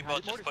 I need you both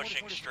just Mortar,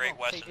 pushing mortar, straight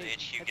mortar, west of the hey,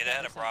 HQ. hey, Get heads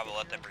ahead up, of Bravo, heads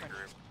let up, them trench.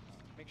 regroup.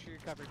 Make sure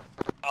you're covered.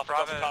 Alpha,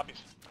 Bravo. Delta copies.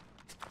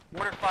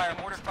 Mortar fire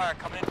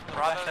coming in from the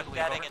west, I believe.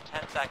 Getting in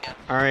 10 seconds.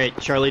 Alright,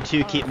 Charlie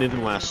 2, keep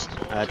moving west.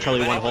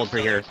 Charlie 1, hold for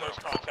here.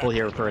 Hold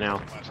here for now.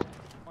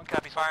 One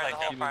copy, fire in the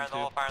hole, fire in the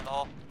hole, fire in the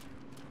hole.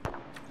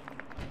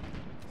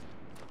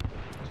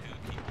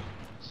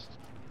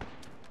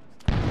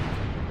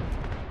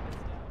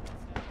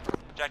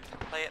 Objective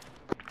complete.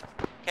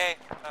 Okay,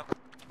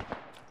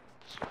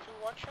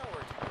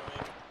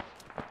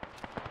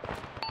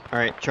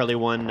 Alright, Charlie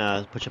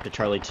 1, push up to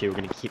Charlie 2. We're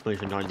gonna keep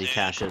moving on these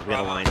caches. We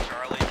got a line.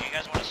 Charlie, do you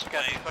guys want to swing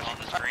on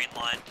the straight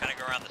line, kind of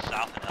go around the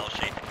south and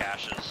L-shape the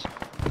caches?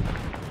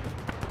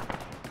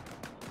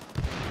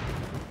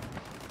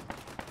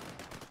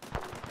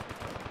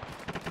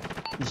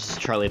 This is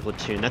Charlie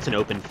Platoon. That's an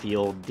open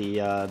field.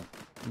 The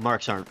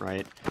marks aren't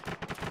right.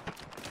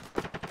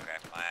 Okay,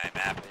 my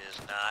map is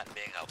not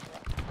being helpful.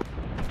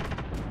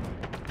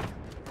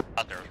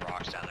 Thought there was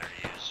rocks down there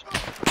to use.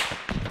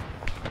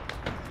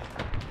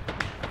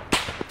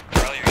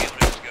 Charlie, are you able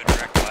to just go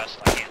direct west?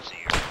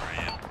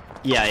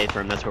 Yeah,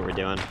 A-firm, that's what we're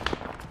doing.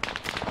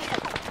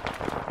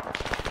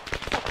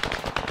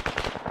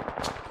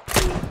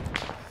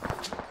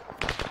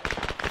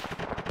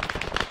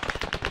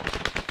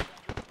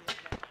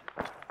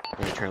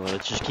 Alright, Charlie,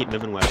 let's just keep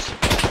moving west.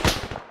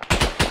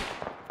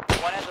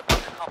 One has a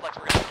bunker complex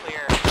we're gonna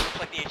clear. Looks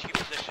like the HQ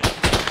position.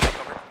 Take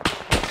over.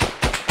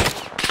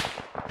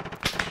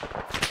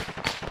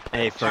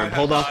 A-firm,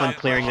 hold off on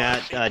clearing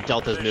that.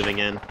 Delta's moving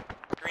in.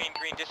 Green,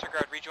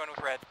 disregard, rejoin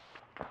with red.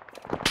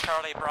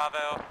 Charlie,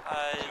 Bravo,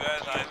 you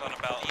guys eyes on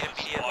about the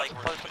immediate, like,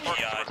 close support,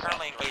 so we're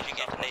currently engaging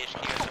into the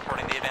HQ and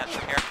supporting the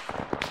advancement here.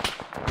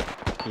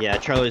 Yeah,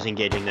 Charlie's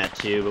engaging that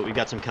too, but we've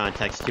got some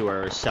contacts to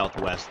our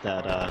southwest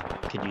that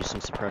could use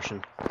some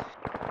suppression.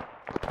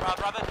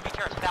 Bravo's to be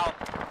to our south.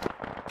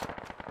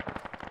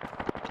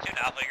 Platoon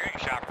Alpha, you're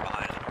getting shot from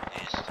behind in the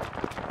northeast.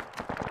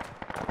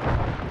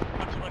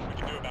 Not too much we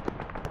can do about it.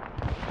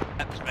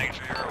 Just making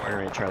sure you're aware.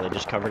 Alright, Charlie,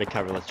 just cover to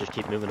cover. Let's just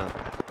keep moving up.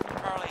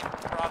 Charlie,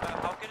 Bravo,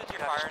 how good is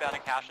your fire down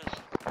in caches?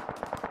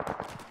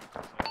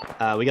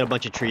 We got a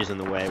bunch of trees in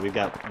the way. We've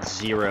got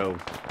 0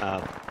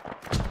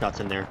 shots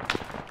in there.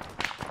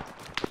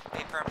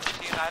 Hey, firm,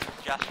 platoon, I have a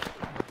suggestion.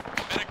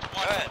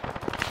 Go ahead.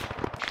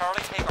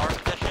 Charlie, take our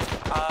position,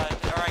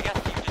 or I guess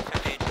you just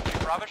took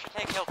HQ. Bravo should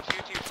take hill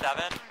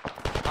 227, to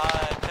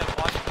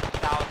Washington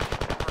South.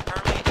 We're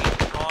currently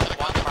 8 strong,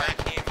 1 fire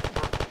team.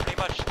 We're pretty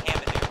much can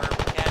maneuver.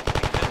 We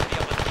should be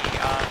able to see,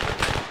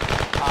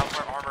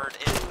 where Armored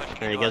is pushing.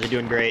 Alright, you guys are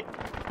doing great.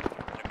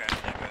 Okay,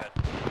 yeah, go ahead.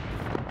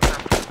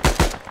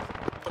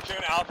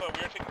 Platoon Alpha, we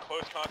are taking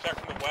close contact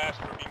from the west.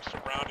 We're being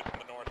surrounded from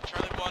the north.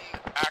 Charlie 1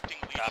 acting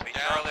lead. Copy.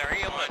 Down. Charlie, are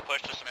you able to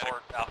push to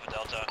support Alpha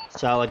Delta?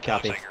 Solid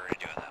copy. Looks like you're already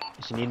doing that.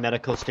 If you need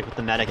medical, stick with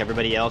the medic.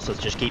 Everybody else,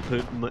 let's just keep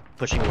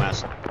pushing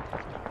west.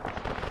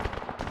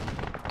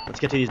 Let's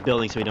get to these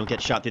buildings so we don't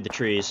get shot through the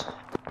trees.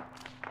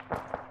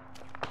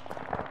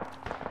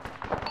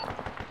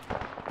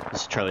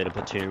 This is Charlie to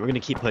platoon. We're going to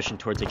keep pushing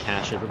towards the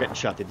caches. We're getting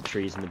shot through the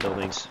trees in the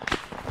buildings.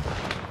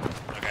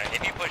 Okay,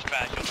 if you push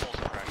back, you'll pull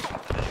suppression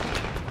off the day.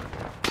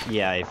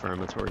 Yeah, A-firm,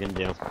 that's what we're going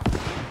to do.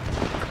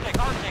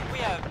 Arctic, we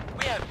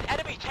have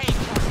enemy tanks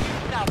on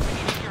due south. We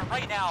need you here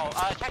right now.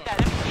 Check that,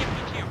 enemy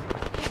TMP2.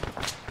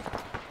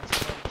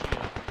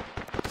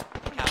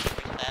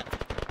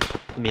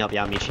 Let me help you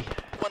out, Michi.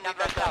 One lead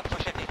right south,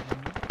 push 50.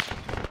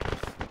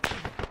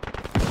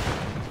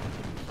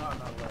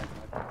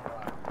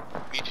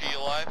 Michi, you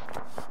alive?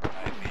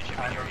 Alright, Michi,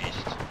 on your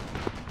east.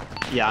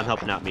 Yeah, I'm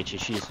helping out Michi.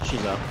 She's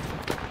up.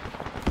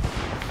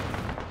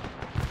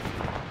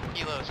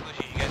 Kilo,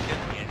 Slushy, you guys good?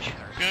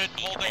 Good,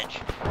 holding.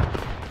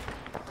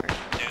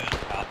 Dude,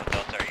 Alpha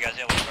Delta, are you guys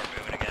able to start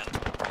moving again?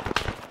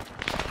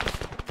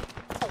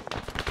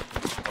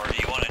 Or do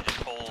you want to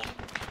just hold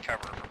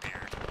cover from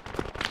here?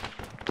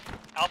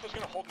 Alpha's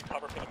gonna hold and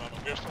cover for the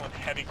moment. We're still in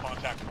heavy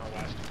contact from our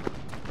west.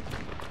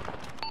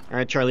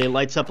 Alright, Charlie, it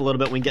lights up a little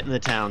bit when we get into the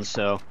town,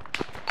 so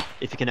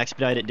if you can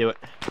expedite it, do it.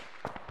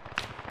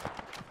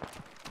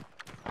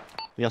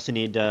 We also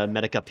need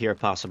medic up here if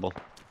possible.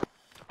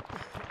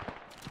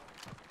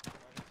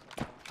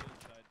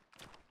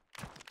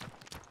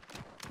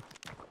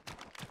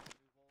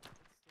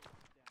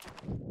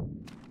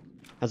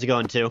 How's it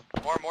going, too?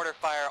 More mortar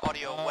fire,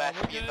 audio west,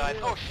 be advised.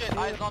 Oh shit,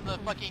 eyes on the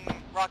fucking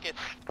rockets.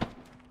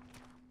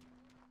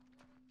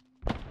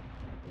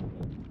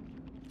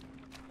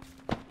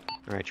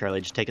 Alright,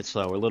 Charlie, just take it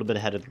slow. We're a little bit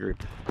ahead of the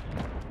group.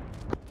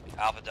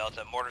 Alpha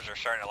Delta, mortars are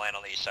starting to land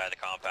on the east side of the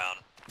compound,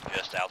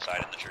 just outside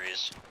in the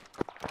trees.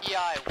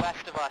 EI,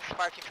 west of us,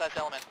 fire team size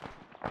element.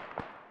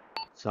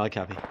 Solid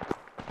copy.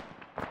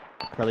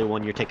 Charlie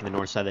 1, you're taking the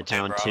north side of the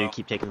town. Bravo. 2,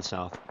 keep taking the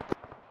south.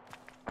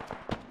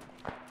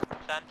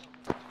 Send.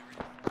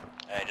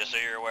 Hey, just so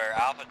you're aware,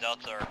 Alpha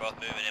Delta are both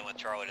moving in with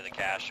Charlie to the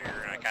cache, so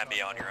you're going to kind of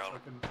be on your own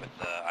with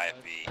the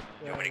IFV.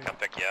 You want me to come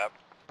pick you up?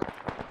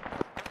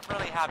 I'm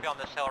really happy on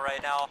this hill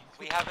right now.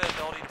 We have the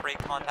ability to break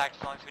contact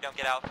as long as we don't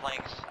get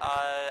outflanked.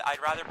 I'd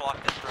rather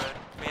block this road.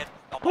 We had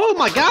Oh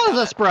my god,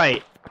 that's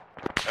bright!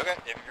 Okay,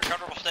 if you're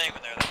comfortable staying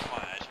in there, that's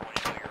fine. I just want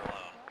you to know you're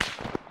alone.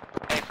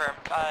 Hey, firm.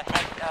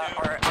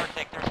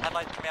 Arctic, there's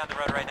headlights coming on the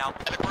road right now.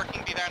 Medic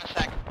working, be there in a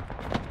sec.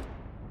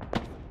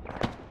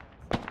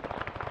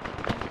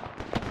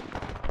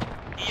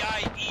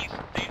 EI, east,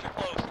 danger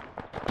close.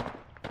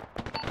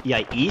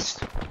 Yeah,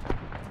 east?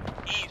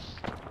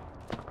 East.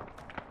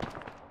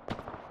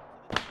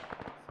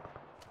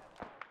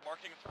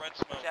 Marking threat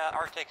smoke. Yeah,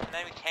 Arctic, an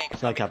enemy tank is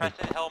Solid coming copy.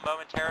 crested hill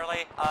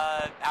momentarily.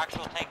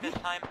 Actual tank this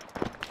time.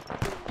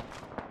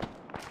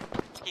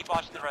 Keep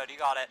watching the road, you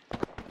got it.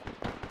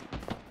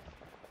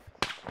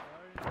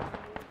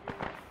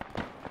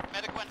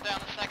 Medic went down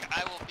a sec.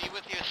 I will be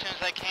with you as soon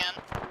as I can.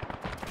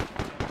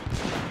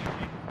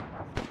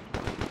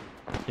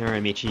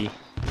 Alright, Michi.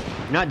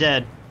 You're not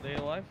dead. They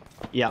alive?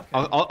 Yeah,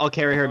 Okay. I'll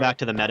carry her back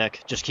to the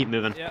medic. Just keep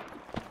moving. Yeah.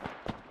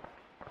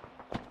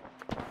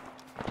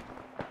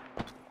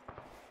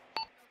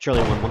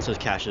 Charlie 1, once those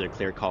caches are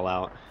clear, call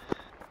out.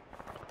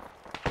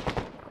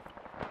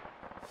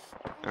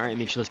 Alright,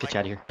 Michi, let's get you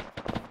out of here.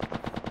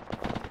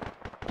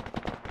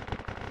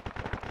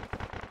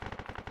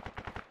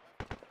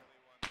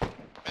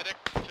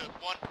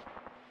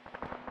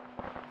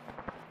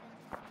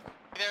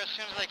 as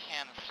soon as I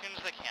can. As soon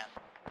as I can.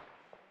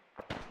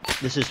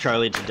 This is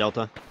Charlie to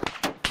Delta.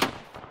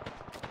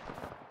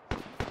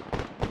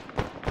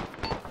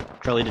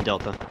 Charlie to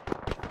Delta.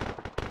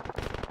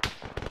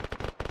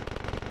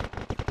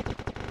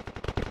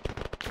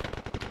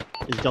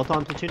 Is Delta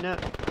on platoon net?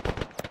 They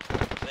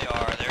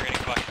are. They're getting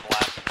fucking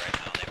blasted right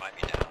now. They might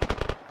be down.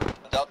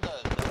 Delta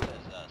is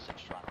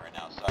 6 strong right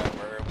now. Sorry,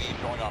 we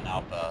joined on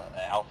Alpha.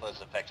 Alpha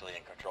is effectively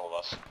in control of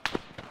us.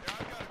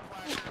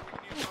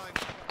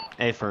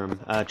 Affirm.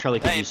 Charlie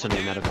could use some of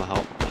your medical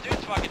help. The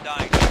dude's fucking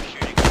dying. Stop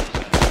shooting.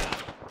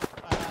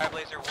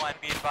 Fireblazer 1,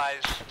 be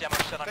advised. Demo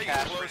set on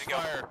cash. Ready to go.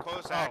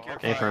 Close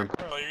accurate Affirm.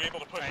 Oh, you're able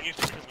to push east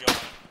because we are.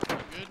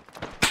 Good.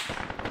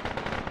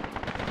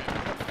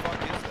 What the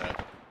fuck is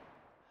that?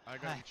 I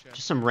got you checked.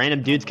 Just some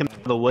random dudes coming out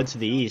of the woods to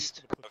the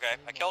east. Okay,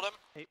 I killed him.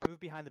 Hey, move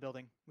behind the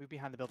building. Move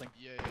behind the building.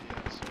 Yeah.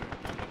 So,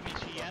 you move me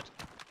to yet?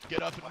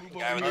 Get up and move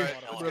Guy over with here.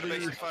 the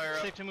Ready to fire up.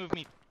 Stick to move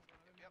me.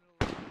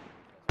 2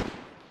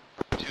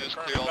 is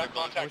clear all the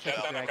buildings. Contact jet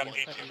down. I've got an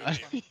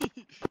 18.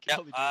 Yep,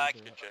 I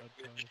can shoot.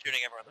 Shooting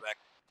everyone in the back.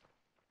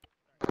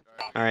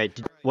 All right.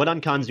 What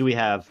uncons do we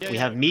have? Yeah, we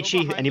yeah, have go Michi.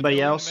 behind the Anybody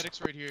building, else? The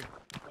medic's right here.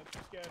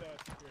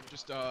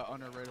 Just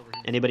on our right over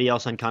here. Anybody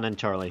else on Con and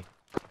Charlie?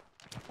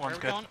 One's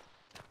good.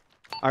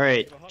 All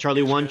right.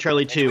 Charlie 1,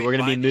 Charlie 2. We're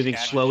gonna be moving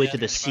slowly to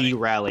the C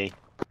rally.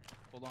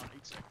 Hold on,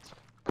 8 seconds.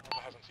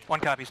 1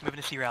 copy. He's moving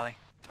to C rally.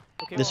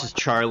 Okay, This well, is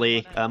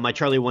Charlie. My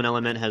Charlie 1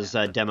 element has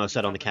demo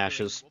set on the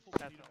caches.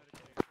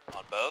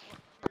 On both.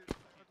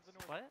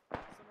 What?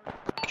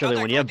 Charlie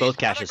 1, you have both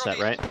caches set,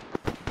 right?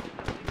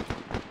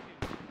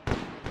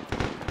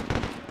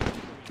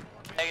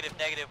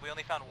 Negative. We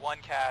only found 1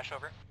 cache.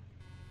 Over.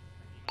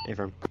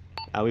 Affirm.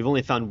 We've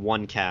only found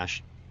 1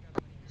 cache.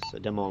 So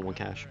demo on 1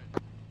 cache.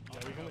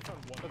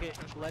 Okay,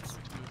 let's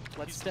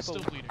He's step still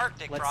away. bleeding.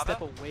 Arctic, Let's Bravo.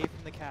 step away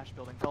from the cache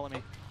building. Follow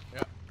me.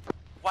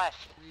 West.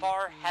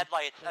 Far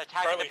headlights.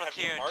 Attacking Charlie, the have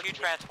you platoon. marked 2 it?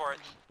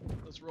 transports.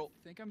 Let's roll.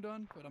 I think I'm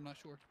done, but I'm not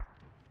sure.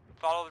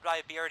 Followed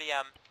by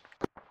BRDM.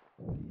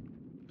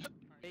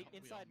 Hey,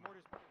 inside.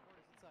 Mortars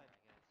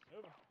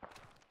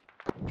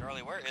inside.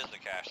 Charlie, where is the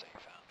cache that you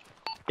found?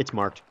 It's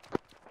marked.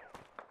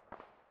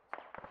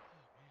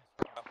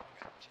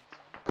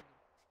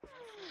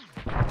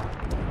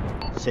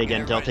 Say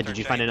again, Delta, did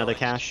you find another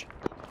cache?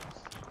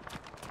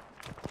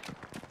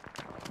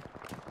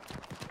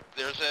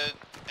 There's an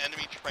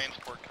enemy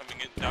transport coming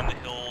in. Down the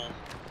hill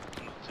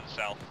to the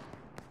south.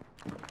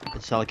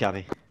 Solid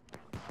copy.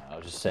 I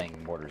was just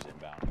saying mortars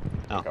inbound.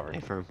 Oh, Covered.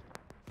 affirm.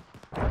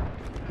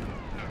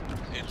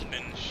 It's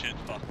been shit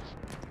fucked.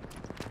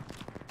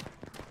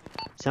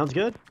 Sounds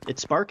good.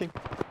 It's sparking.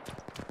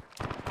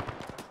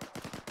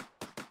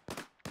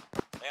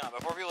 Hang on,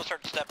 before people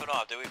start stepping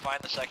off, did we find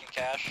the second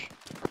cache?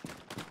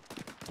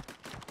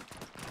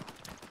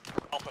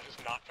 Alpha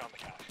has not found the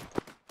cache.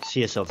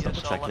 CSL to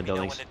So check let the me know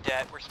buildings. when to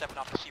debt. We're stepping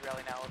off the C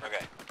rally now. Over.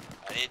 Okay.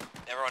 I need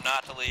everyone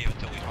not to leave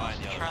until we find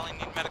the other Charlie,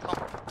 need medical.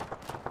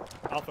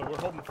 Alpha, we're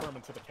holding firm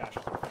until the cache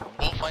is found.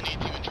 Wolf, I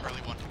need you and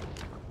Charlie 1.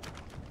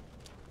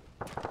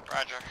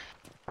 Roger.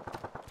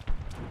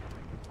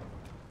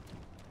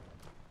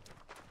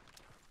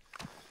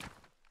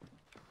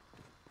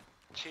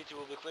 Cheetah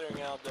will be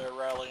clearing out the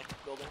rally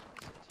building.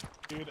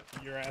 Dude,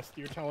 you're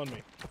telling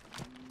me.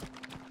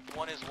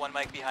 1 is 1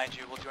 mic behind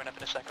you. We'll join up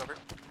in a sec. Over.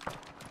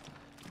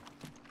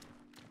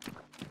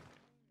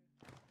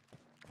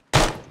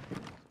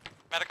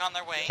 Medic on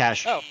their way.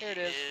 Cache. Oh, here it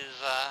is.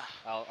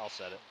 I'll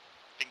set it.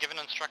 Been given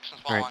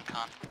instructions while Alright. on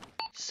con.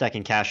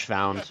 Second cache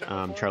found.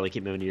 Charlie,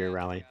 keep moving to your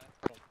rally.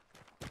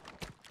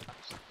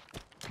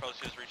 Charlie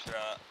 2 has reached the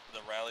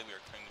rally. We are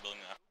clearing the building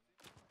now.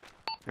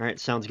 Alright,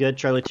 sounds good.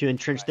 Charlie 2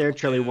 entrench there.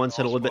 Charlie 1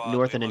 set a little bit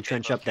north and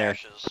entrench up there.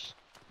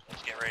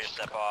 Let's get ready to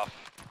step off.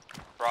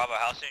 Bravo,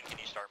 how soon can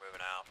you start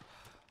moving out?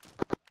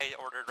 Hey,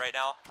 ordered right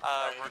now.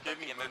 We're going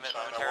to begin movement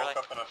momentarily. I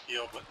woke up in a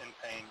field in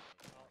pain.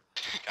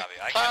 Copy.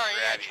 I can't Sorry, I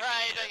grab you.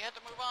 tried. I had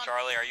to move on.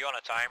 Charlie, are you on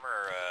a timer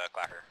or a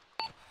clacker?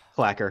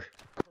 Clacker.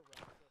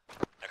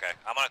 Okay,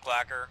 I'm on a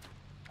clacker.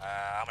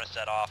 I'm gonna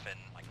set off in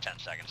like 10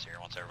 seconds here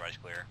once everybody's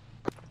clear.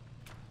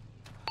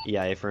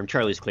 Yeah, affirm.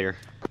 Charlie's clear.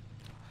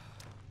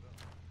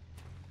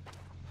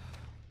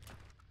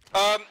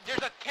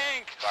 There's a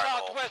tank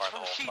southwest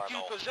from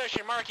C2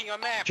 position, marking a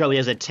map. Charlie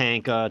has a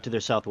tank to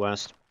their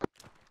southwest.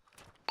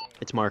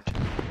 It's marked.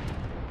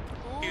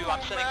 You,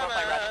 I'm sending both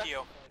my rats to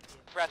you.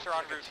 Rats are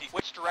en route.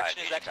 Which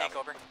direction is that tank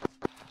over?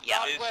 Yeah,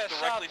 It's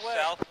directly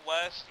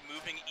southwest,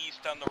 moving east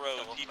on the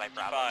road.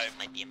 T55.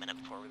 Might be a minute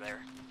before we're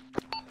there.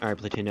 Alright,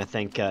 platoon, I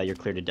think you're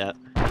clear to debt.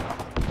 I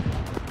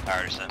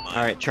already sent mine.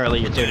 Alright, Charlie,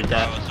 you're clear to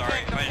debt. Bravo, sorry,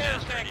 if I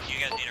just heard if you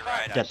guys need a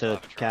ride, I Get still the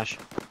have a truck. cache.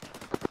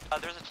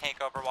 There's a tank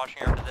over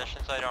watching our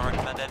position, so I don't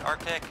recommend it.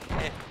 Arctic,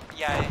 if,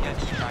 yeah, you can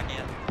track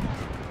it.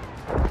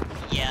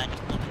 Yeah,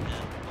 just look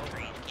at the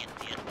trees, can't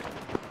see it.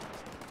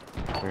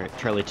 Alright,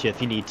 Charlie 2,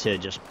 if you need to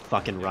just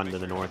fucking run to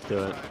the north, do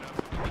it.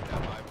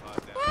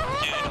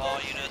 Dude, all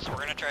units, we're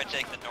gonna try to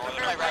take the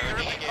northern approach to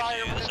the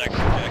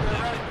second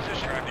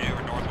objective. Try to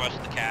maneuver northwest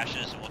of the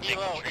caches, and we'll take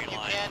Kilo, the tree if you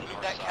line can, to the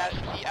move north that side.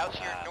 casualty out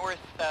to your north,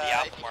 The if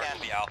Alpha you mark can.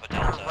 will be Alpha Or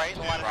Delta. right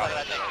along the side of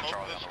that thing.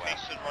 Charlie on the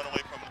west. Should run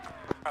away from them.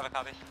 Bravo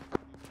copies.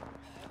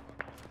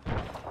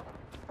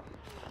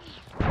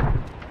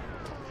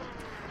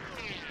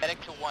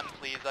 Medic to 1,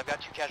 please. I've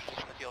got 2 casualties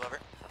in the field, over.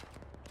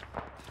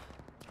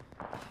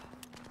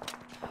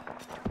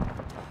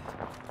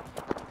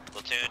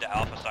 Platoon to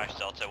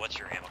Alpha/Delta, what's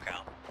your ammo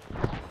count?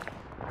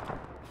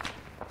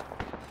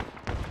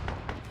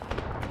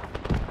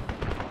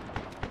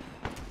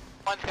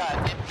 One's got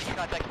infantry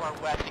contact to our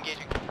west,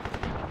 engaging.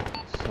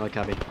 Solid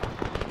copy.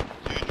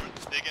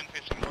 Dig in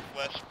facing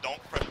northwest.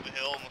 Don't press the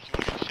hill unless you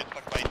want to get shit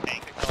fucked by a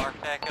tank.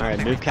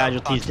 Alright, move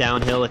casualties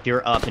downhill. If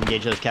you're up,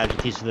 engage those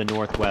casualties to the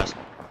northwest.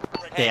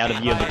 Stay out of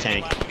view of the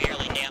tank.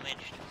 Severely damaged.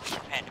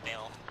 Had to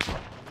bail.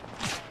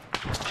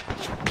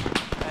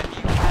 If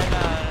you head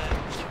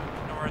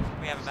north,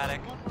 we have a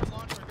medic.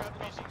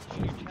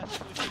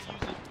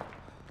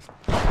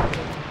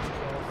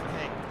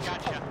 Hey,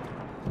 gotcha.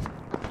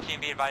 Team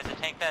be advised, the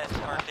tank that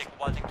Arctic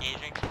was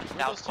engaging to the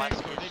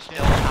southwest go? They is dead?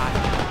 still high.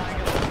 I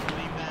gotta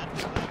believe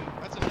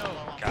that. That's a no.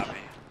 Copy.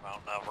 I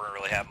don't know if we're gonna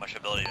really have much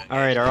ability to engage.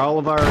 Alright, are all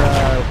of our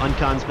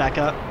uncons back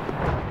up?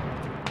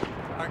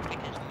 Arctic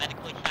is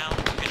medically sound.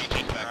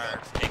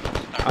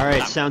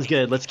 Alright, sounds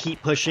good. Let's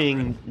keep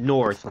pushing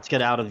north. Let's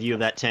get out of view of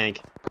that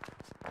tank.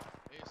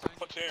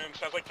 Platoon,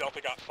 sounds like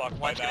Delta got fucked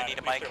by One's that. gonna need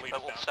a mic,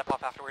 but we'll step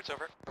off afterwards,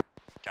 over.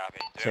 Copy.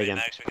 Do Say we have again.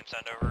 any medics we can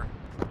send over?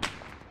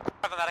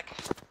 Have a medic.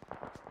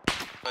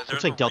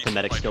 Looks like Delta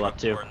Medic's still up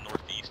too.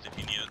 Northeast if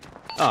you need it.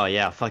 Oh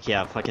yeah, fuck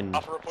yeah, fucking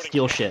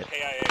steal shit.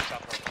 KIA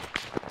South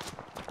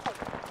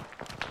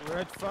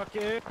Red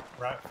fucking.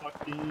 Right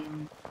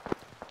fucking.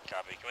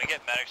 Copy. Can we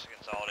get medics to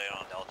consolidate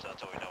on Delta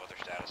until we know what their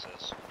status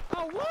is?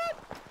 Oh, what?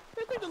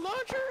 They think the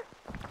launcher?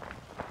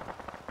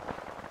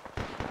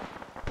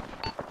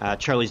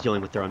 Charlie's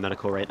dealing with their own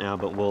medical right now,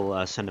 but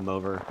we'll send him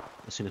over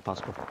as soon as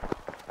possible.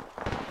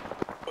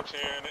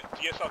 Platoon,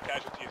 DSL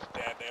casualty is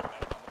dead. They have a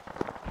medic on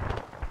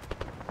them.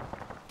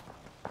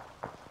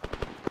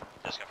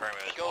 Just confirm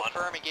it was Go one.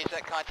 firm, engage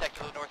that contact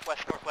to the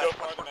northwest. Go Once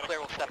far, the we're medic clear,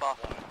 we'll is step off.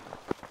 one.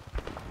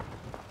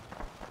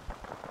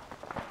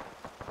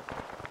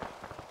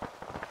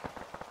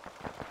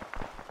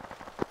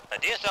 The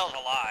DSL's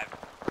alive.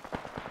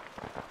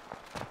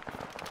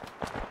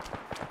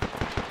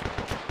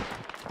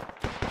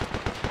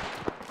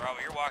 Bravo,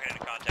 you're walking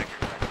into contact.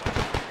 You're direct west.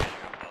 You're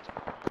getting off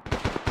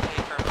Delta.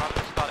 Hey, for Bravo,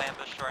 just got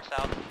ambush to our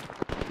south.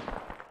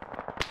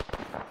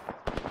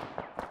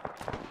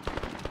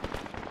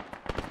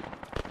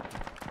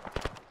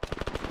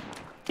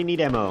 You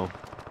need ammo.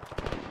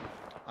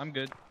 I'm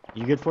good.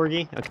 You good,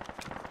 Forgy? Okay.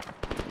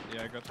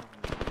 Yeah, I got some.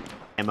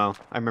 Ammo.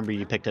 I remember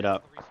you picked it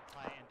up.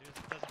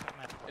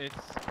 It's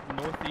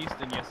northeast,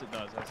 and yes, it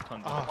does. That's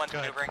tons of Oh, it. One's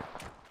good. maneuvering.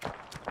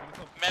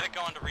 Medic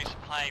going to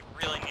resupply.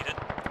 Really need it.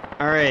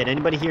 Alright,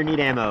 anybody here need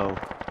ammo?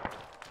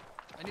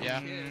 Yeah.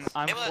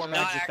 I'm Anyone 4 that's not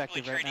mags actually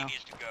effective right training now.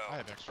 needs to go. I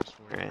have extras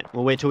for you. Alright,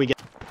 we'll wait till we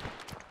get...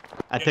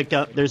 I picked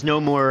up... There's no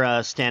more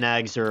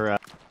Stanags or... Oh.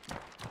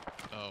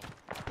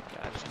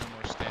 There's no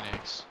more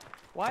Stanags.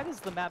 Why does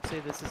the map say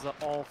this is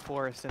all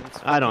forest and it's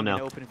I don't fucking an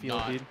know. open field,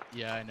 Not- dude?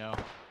 Yeah, I know.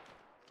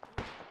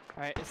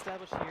 Alright,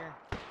 establish here.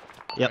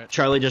 Yep, Alright.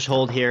 Charlie, just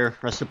hold here.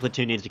 Rest of the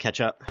platoon needs to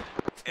catch up.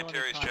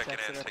 Interior's checking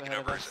in, taking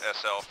over as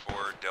SL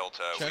for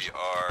Delta. Check. We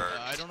are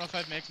I don't know if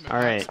I've made them.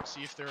 Alright.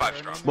 See if there Five are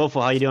strong. any.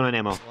 Woeful, how you doing on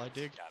ammo? Will I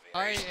dig? Copy.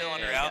 Are you still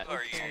under yeah, Alpha or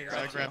are you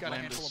I grabbed got a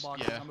handful of Lambdas.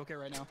 boxes. Yeah. I'm okay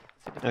right now.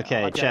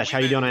 Okay, I'll Chesh, how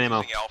We've you doing on been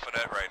ammo? using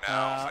AlphaNet right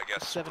now. I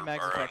guess 7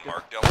 mags our effective.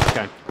 Mark Delta.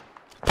 Okay.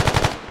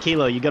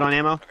 Kilo, you good on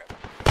ammo?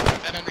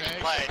 Ten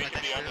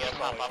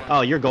mags.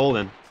 Oh, you're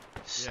golden.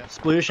 Yeah.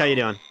 Sploosh, how you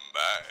doing?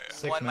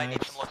 Six One might need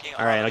mags. some looking.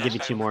 Alright, I'll give you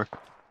 2 more.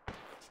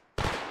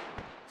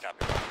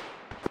 Copy.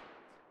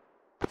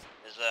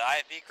 Is the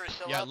IFV crew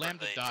still Yeah, up? or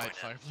Lambda they died,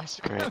 joined in?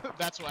 Fireblazer. Right.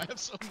 That's why I have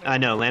so many. I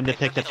know, Lambda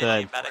picked up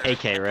the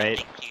AK, right?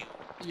 Thank you.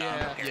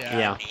 Yeah.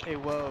 Yeah. Hey,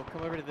 whoa,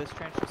 come over to this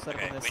trench. We'll set up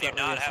Okay, on this we do so that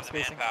way not we have some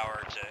the spacing.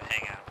 manpower to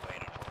hang out and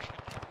wait,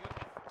 unfortunately.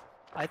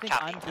 I think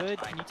Copy, I'm that's good.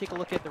 fine. Can you take a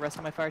look at the rest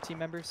of my fire team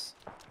members?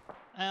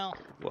 Well,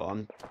 Well,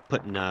 I'm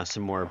putting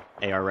some more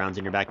AR rounds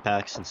in your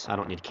backpack since I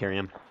don't need to carry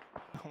them.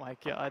 Oh my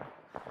god.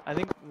 I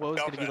think Woe's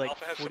gonna be like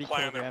Alpha has 40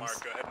 supply on their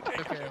kilograms. mark. Go ahead and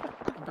take Okay. it.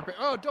 I'm prepared.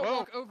 Oh, don't Whoa.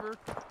 walk over.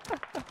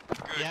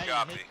 Good yeah,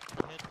 copy. you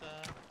hit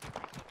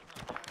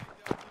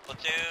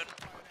Platoon,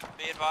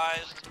 be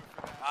advised,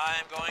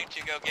 I'm going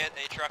to go get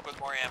a truck with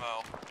more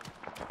ammo.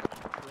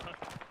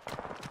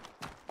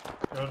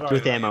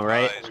 With ammo,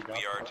 right? Advised,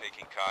 we are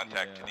taking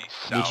contact to the Nietzsche,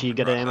 south you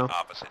got across ammo? the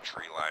opposite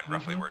tree line,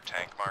 roughly where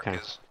tank mark Okay.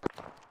 is.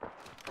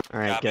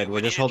 Alright, Copy. good. We We're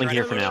need just to holding try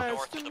here to for move now.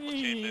 north to the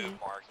platoon move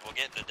mark. We'll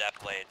get into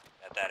depth blade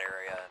at that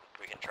area and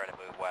we can try to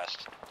move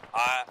west.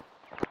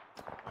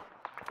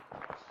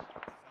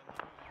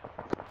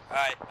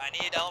 Alright, I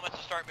need elements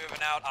to start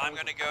moving out. I'm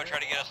gonna go try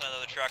to get us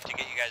another truck to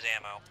get you guys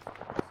ammo.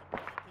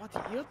 What do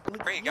you?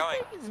 Where are you going?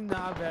 It's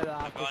not bad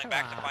I'm off. going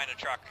back to find a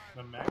truck.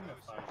 The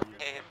magnifies you.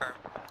 Hey, firm.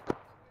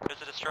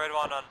 There's a destroyed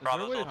one on Is there a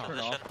Bravo's way to old turn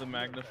position. off the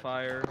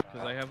magnifier?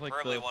 Because I have like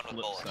Preferably the one with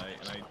flip bullets.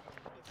 sight, and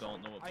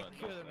don't know what button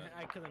does that.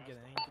 I couldn't get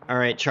anything. All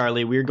right,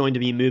 Charlie, we're going to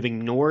be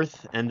moving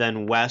north and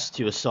then west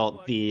to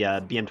assault the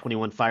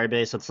BM-21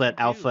 firebase. Let's let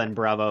Alpha and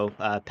Bravo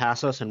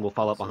pass us, and we'll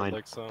follow up behind.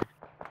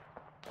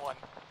 One.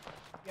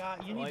 Yeah,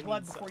 you need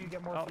blood before you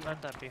get more. Oh,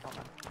 that's empty. Hold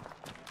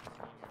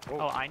on.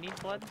 Oh, I need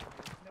blood?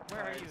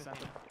 Where are you?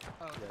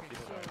 Oh,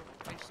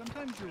 okay, so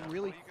sometimes you're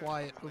really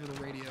quiet over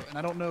the radio, and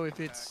I don't know if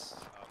it's...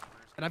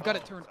 And I've got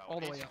it turned all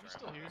the way up.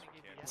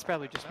 It's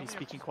probably just me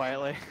speaking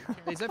quietly.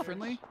 Hey, is that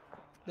friendly?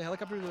 The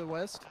helicopter to the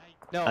west?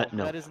 No,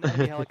 no. that is an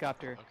enemy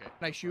helicopter. Okay.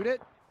 Can I shoot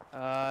it?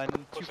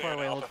 Too far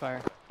away, hold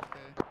fire.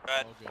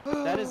 Okay.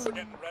 That is...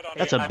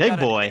 That's a big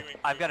boy.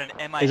 I've got an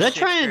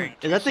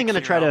MI6. Is that thing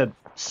gonna try to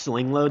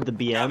sling load the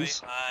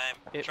BMs?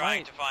 I'm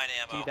trying to find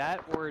ammo. Do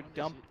that or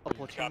dump a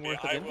platoon worth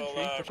of I infantry,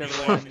 will,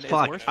 whichever one is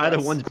Fuck, worse. either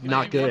one's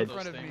not good.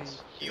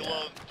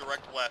 Kilo,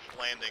 direct west,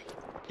 landing.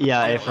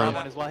 Yeah, That Ephraim.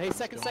 one as well. Hey,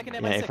 second Yeah,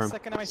 MI6, Ephraim.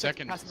 second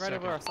MI6, passing right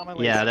over us on my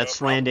left. Yeah,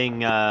 that's landing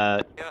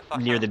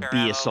near the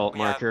B assault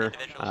marker,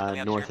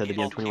 north of the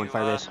BM-21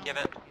 firebase.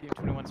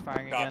 BM-21's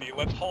firing again. Copy.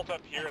 Let's halt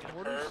up here at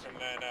the curve and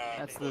then.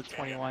 That's the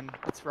 21.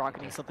 It's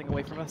rocketing something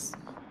away from us.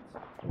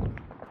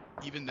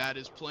 Even that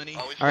is plenty.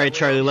 All right,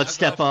 Charlie, let's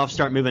step off,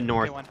 start moving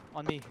north. Okay, one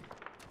on me.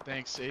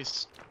 Thanks,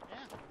 Ace.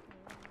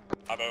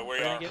 We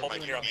are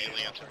holding here on the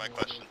immediately answer my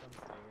question.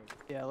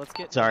 Yeah, let's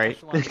get Sorry.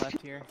 echelon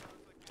left here.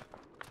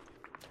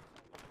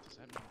 Does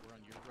that mean we're on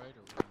your right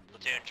or we're on your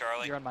Platoon,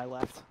 Charlie. You're on my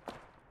left.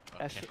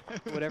 Okay.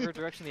 Whatever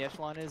direction the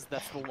echelon is,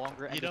 that's the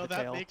longer end You know, of the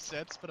that tail. makes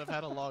sense, but I've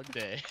had a long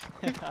day.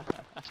 Platoon,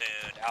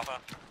 Alpha.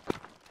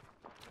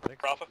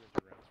 Alpha.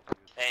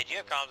 Hey, do you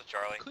have comms with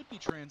Charlie? Could be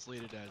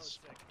translated as...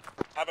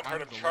 Haven't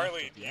heard of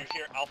Charlie. Do you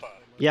hear Alpha?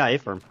 Yeah,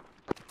 Ephraim.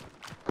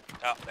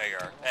 Oh, there you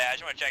are. Hey, I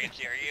just want to check and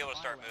see, are you able to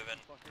start moving?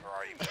 Or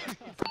are you moving?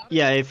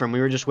 Yeah, Ephraim, we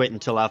were just waiting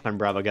until Alpha and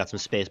Bravo got some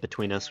space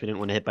between us. We didn't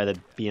want to hit by the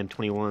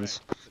BM-21s.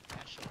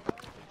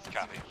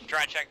 Copy.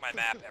 Try and check my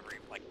map every,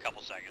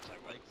 couple seconds. I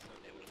wasn't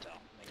able to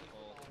tell.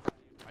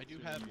 I do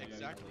have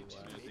exactly two.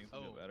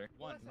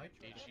 One.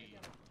 HE.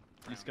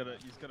 You just gotta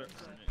live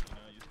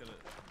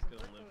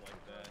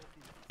like that.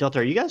 Delta,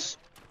 are you guys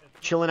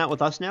chilling out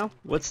with us now?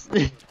 What's...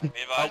 We've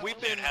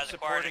been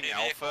supporting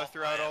Alpha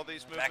throughout all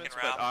these movements,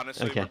 but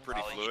honestly, Okay. we're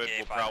pretty fluid.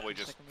 We'll probably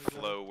just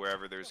flow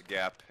wherever there's a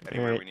gap,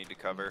 anywhere we need to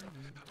cover.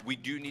 We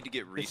do need to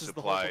get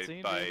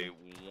resupplied by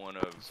one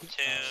of some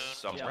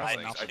things.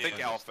 I think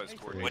Alpha's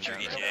coordinating. What's your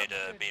ETA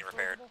to being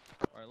repaired?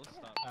 Alright, let's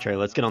stop. Charlie,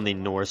 let's get on the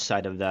north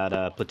side of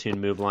that platoon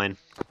move line.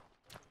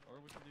 Or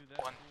we can do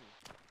that. One.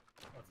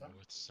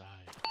 North side.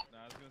 No,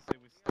 I was gonna say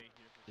we stay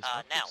here. Is Now.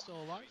 Arctic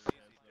still alive?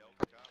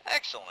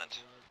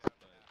 Excellent.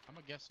 I'm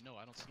gonna guess no,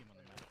 I don't see him on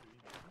the map.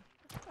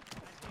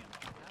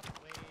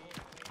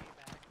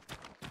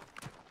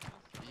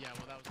 Yeah,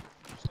 well that was the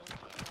first time.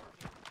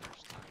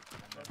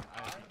 And then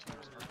IFB2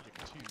 was Arctic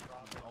 2,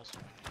 who also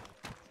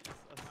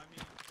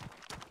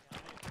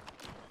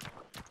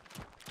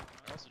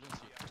I also don't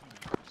see it too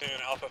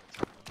many. Alpha.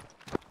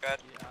 Good.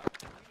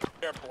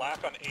 They're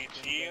black on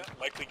AT,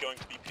 likely going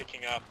to be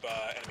picking up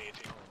enemy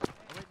AT.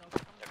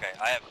 Okay,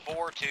 I have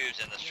 4 twos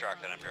in this truck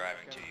that I'm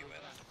driving to you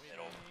with.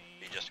 It'll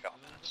be just a couple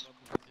minutes.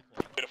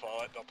 Beautiful, I'll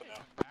let Delta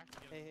know.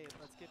 Hey,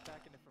 let's get back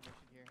into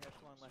formation here.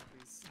 Echelon left,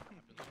 please. I've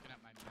been looking at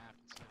my map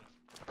instead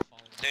of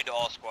following. Soon to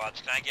all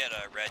squads. Can I get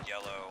a red,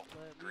 yellow,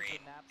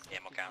 green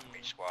ammo count from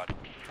each squad?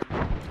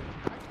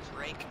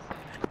 Break.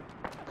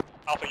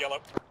 Alpha yellow.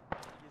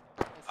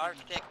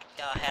 Arctic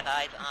had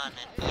eyes on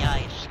an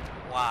EI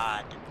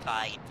squad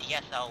by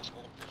DSL's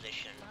old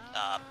position,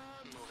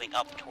 moving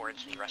up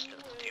towards the rest of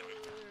the platoon.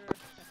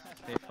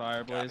 Hey,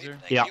 Fireblazer.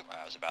 Yeah.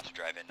 I was about to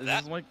drive into This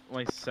that. is like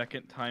my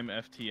second time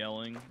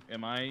FTLing.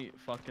 Am I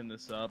fucking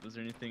this up? Is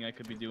there anything I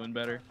could be doing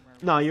better?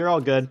 No, you're all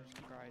good.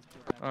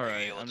 Are you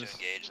Alright, able I'm to just...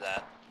 engage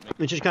that?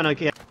 It's just kind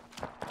of... Yeah.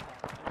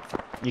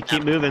 You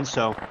keep moving,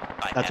 so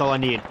that's all I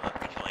need.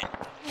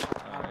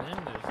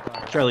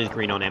 Charlie's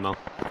green on ammo.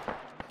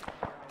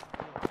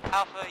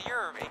 Alpha,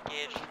 you're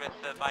engaged with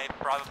my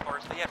Bravo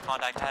force, but you have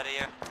contact ahead of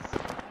you.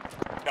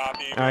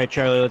 Copy. All right,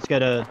 Charlie, let's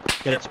get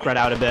it spread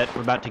out a bit.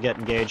 We're about to get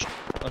engaged.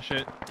 Oh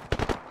shit.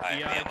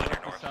 Yeah,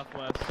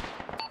 southwest.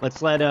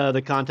 Let's let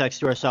the contacts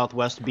to our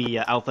southwest be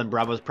Alpha and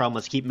Bravo's problem.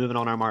 Let's keep moving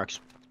on our marks.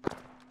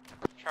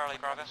 Charlie,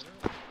 Bravo.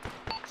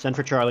 Send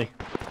for Charlie.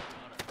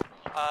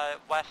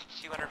 West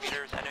 200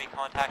 meters, enemy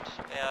contact,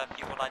 a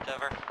few lines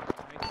over.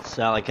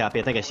 Solid copy.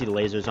 I think I see the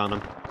lasers on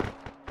them.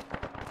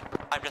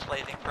 I'm just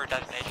lasing for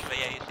designation, but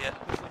yeah, you see it.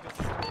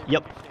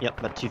 Yep,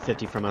 about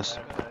 250 from us.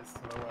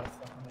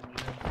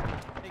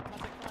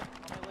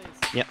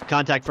 Yep,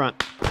 contact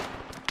front.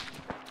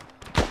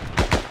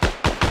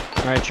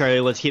 Alright, Charlie,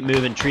 let's keep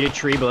moving. Tree to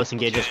tree, but let's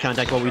engage this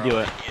contact while we do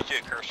it. You do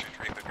a cursory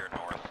sweep of your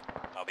north.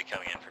 I'll be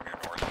coming in from your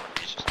north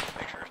northeast just to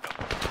make sure there's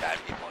no bad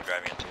people I'm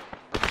driving into.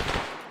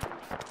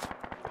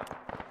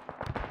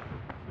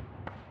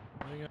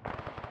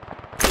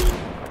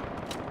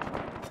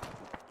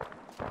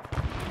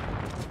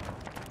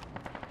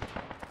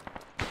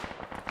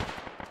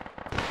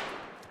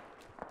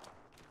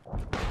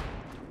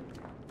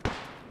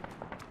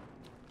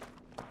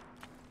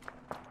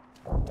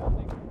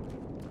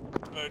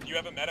 do you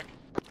have a medic?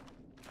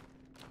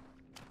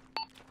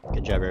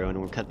 Good job, everyone.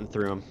 We're cutting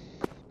through them.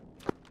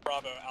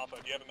 Bravo, Alpha,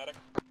 do you have a medic?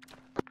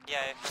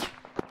 Yeah.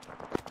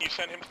 You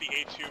send him to the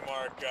A2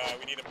 mark.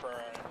 We need him for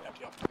our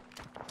FTL.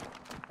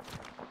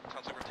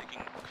 Sounds like we're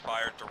taking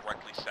fire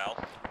directly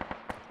south.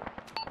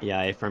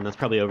 Yeah, affirm. That's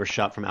probably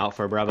overshot from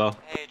Alpha, Bravo.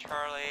 Hey,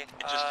 Charlie.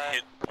 It just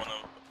hit one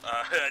of.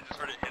 I just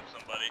heard it hit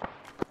somebody.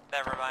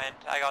 Never mind.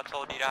 I got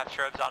told you to have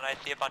strobes on. I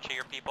see a bunch of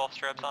your people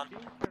strobes on.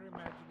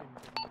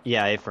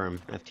 Yeah, affirm.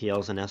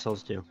 FTLs and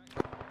SLs too.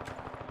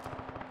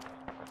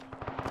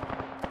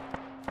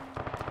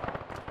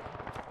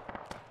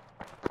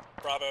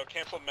 Bravo,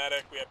 cancel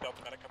medic. We have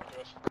Delta medic coming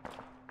to us.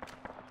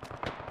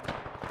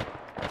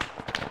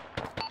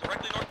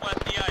 Directly northwest,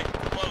 DI.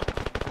 Close.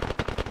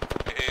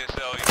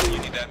 ASL, you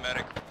need that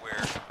medic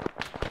where?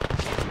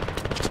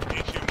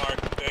 A2 mark.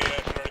 They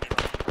should already be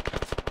running.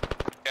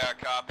 Yeah,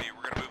 copy.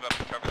 We're gonna move up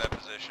and cover that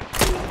position.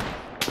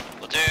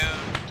 Platoon,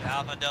 to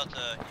Alpha and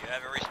Delta, you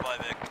have a resupply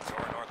Vic,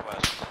 door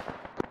northwest.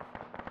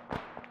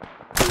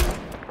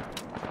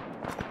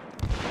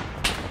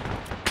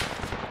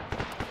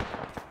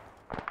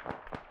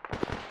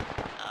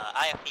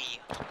 IFP,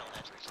 no,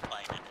 that's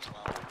resupplying it as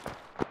well.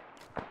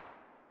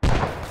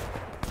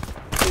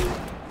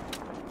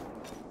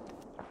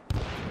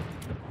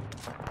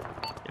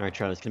 Alright,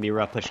 Charlie, it's gonna be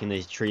rough pushing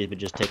these trees, but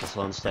just take it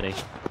slow and steady.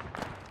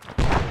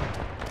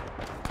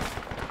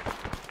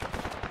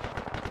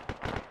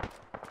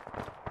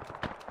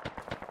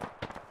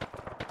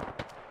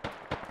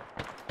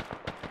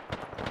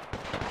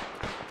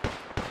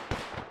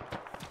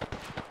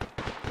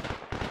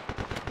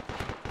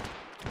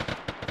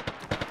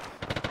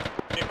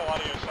 Maple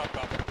audio, stop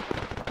copy.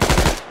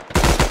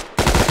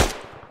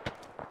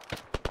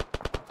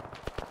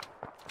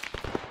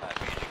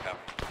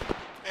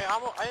 Hey,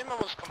 I am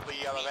almost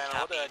complete, Alabama.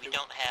 What did I do? We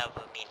don't have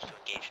a means to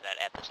engage that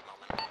at this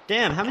moment.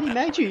 Damn, how many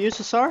mags you use,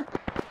 Sassar?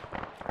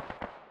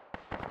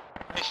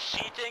 I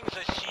see things,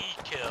 I see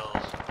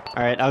kills.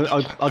 Alright,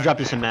 I'll drop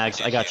you some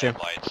mags. I got you.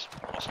 Lights,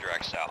 almost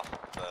direct south.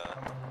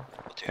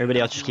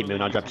 Everybody else just keep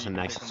moving. I'll drop you some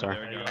mags, Sassar.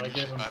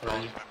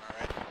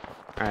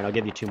 Alright, I'll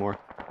give you 2 more.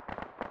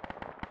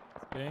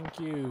 Thank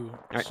you.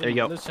 Alright, there you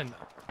go. Listen,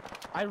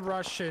 I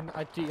rush and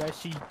I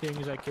see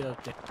things, I kill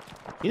things.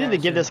 You need to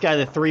give this guy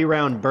the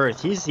 3-round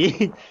burst.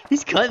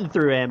 He's cutting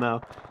through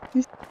ammo.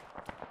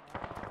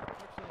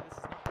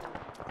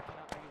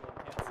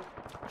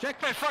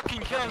 Check my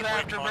fucking kills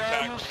after, bro.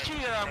 You'll see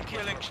that I'm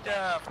killing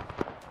stuff.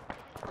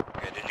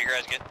 Okay, did you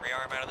guys get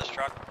rearm out of this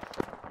truck?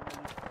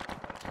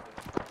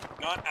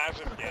 Not as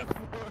of yet.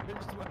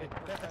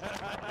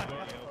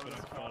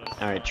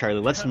 Alright, Charlie,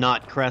 let's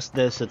not crest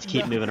this. Let's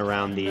keep moving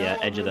around the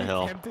edge of the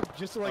hill.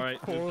 Just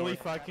like poorly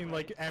fucking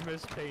like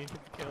MS Paint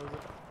kills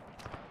it.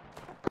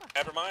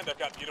 Never mind, I've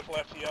got beautiful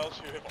FTLs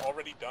who have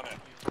already done it.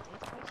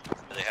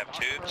 Do they have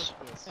tubes?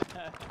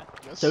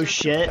 So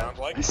shit. Sounds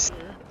like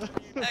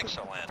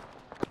Excellent.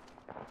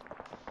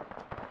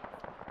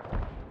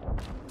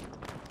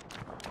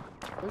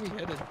 Where are we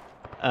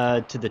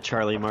headed? To the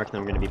Charlie mark,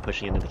 then we're going to be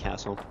pushing into the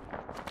castle.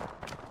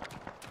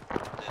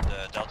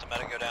 Did Delta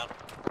Medic go down?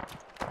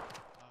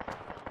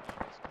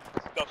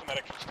 Delta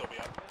medic should still be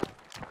up.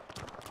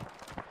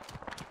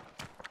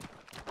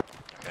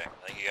 Okay,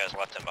 I think you guys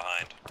left him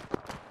behind.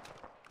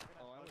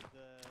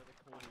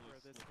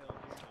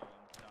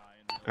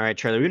 Alright,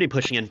 Charlie, we're going to be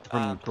pushing in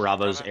from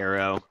Bravo's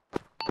arrow.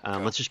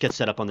 Let's just get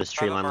set up on this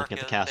tree line looking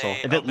at the castle.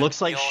 If it looks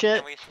like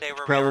shit,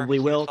 probably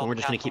will, and we're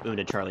just going to keep moving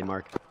to Charlie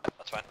mark.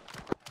 That's fine.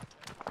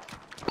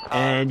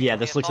 And yeah,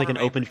 this looks like an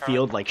open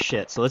field like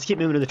shit, so let's keep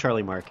moving to the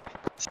Charlie mark.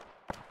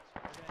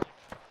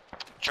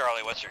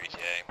 Charlie, what's your ETA?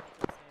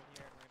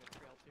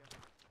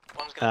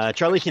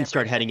 Charlie can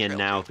start heading in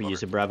now if we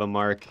use a Bravo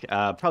mark.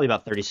 Probably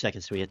about 30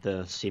 seconds till we hit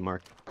the C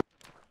mark.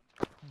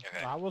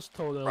 Okay. I was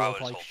told it Bravo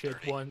looked like hold shit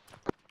 30. one.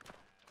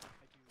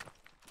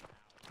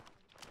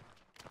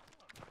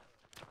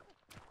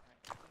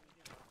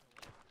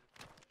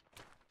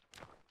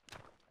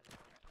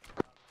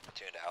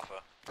 Tuned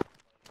Alpha.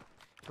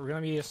 We're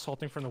gonna be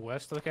assaulting from the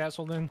west of the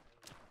castle then?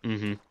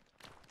 Mm-hmm.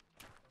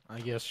 I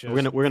guess just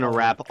We're gonna follow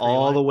wrap the tree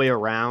all line. the way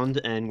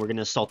around, and we're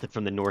gonna assault it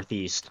from the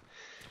northeast.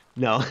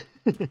 No.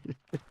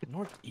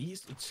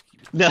 Northeast?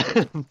 Excuse No,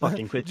 I'm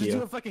fucking with just do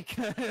you. a fucking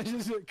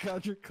just a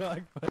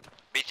counterclock.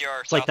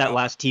 BTR. It's like that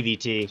last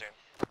TVT,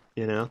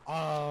 you know?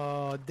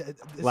 Oh,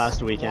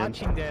 Last weekend.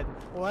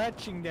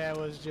 Watching that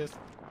was just.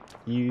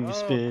 You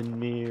spin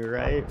me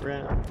right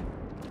round.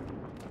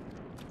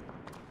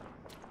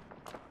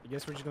 I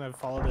guess we're just gonna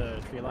follow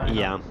the tree line.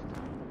 Yeah.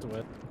 To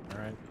it. All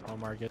right, I'll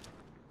mark it.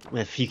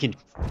 If you can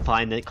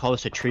find it, call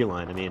us a tree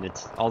line. I mean,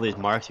 it's all these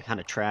marks are kind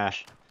of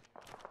trash.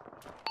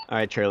 All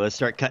right, Charlie, let's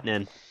start cutting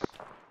in.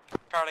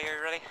 Charlie, are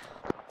you ready?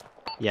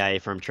 Yeah,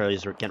 affirm.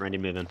 Charlie's getting ready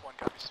to move in. One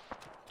copies.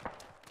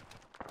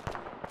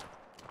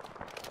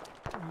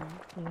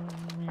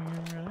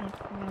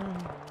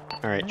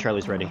 All right,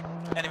 Charlie's ready.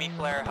 Enemy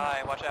flare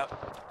high, watch out.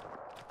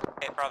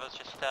 Okay, Bravo's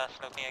just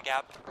smoking a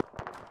gap.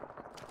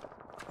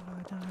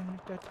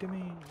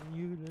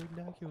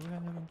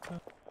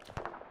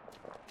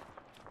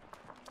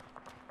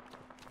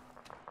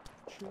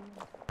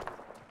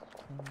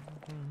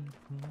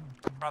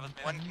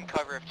 One can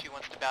cover if 2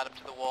 wants to bat up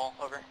to the wall.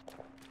 Over.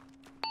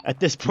 At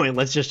this point,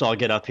 let's just all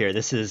get up here.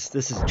 This is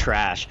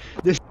trash.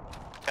 This.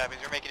 Cabbies,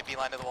 you're making a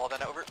beeline to the wall.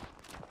 Then over.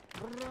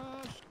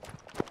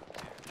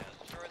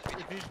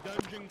 It is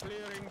dungeon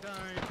clearing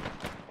time.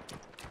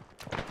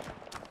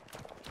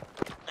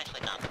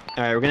 Nicely done.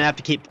 All right, we're gonna have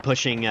to keep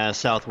pushing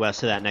southwest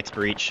to that next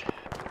breach.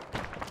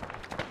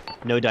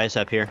 No dice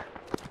up here.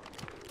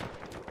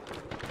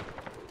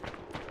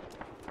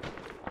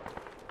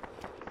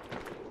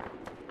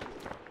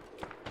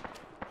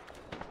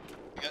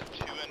 We got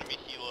 2 enemy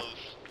helos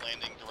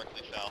landing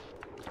directly south.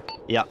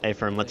 Yeah,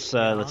 A-firm. Let's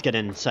get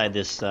inside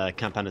this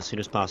compound as soon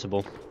as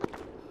possible.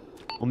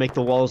 We'll make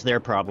the walls their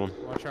problem.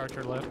 Watch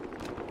Archer left.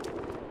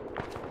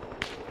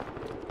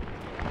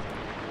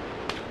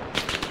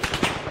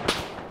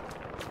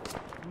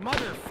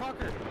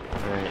 Motherfucker!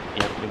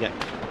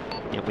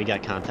 Alright, we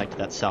got contact to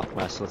that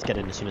southwest, so let's get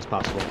in as soon as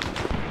possible.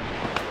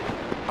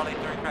 Probably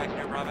 3 cracks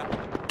near Bravo.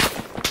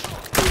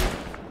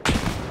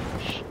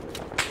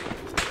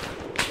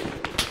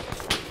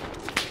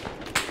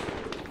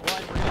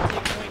 One, we're gonna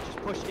take point, just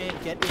push in,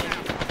 get in.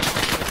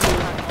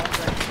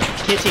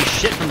 Can't see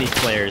shit from these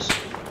players.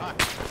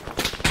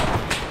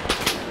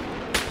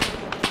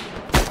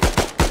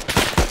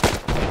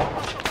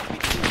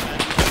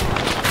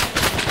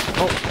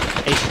 Oh,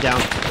 Ace is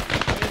down.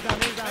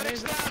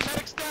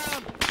 Medic's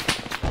down!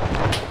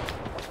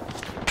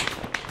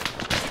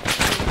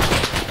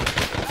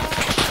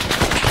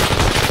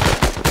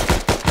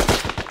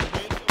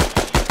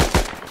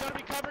 We gotta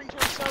be covering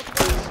towards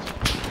southwest.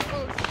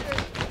 Oh shit.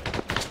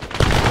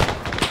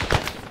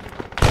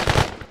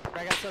 I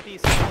got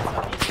southeast.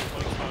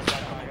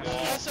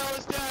 SL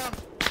is down.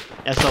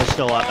 SL's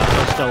still up.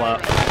 SL's still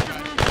up.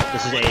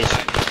 This is Ace.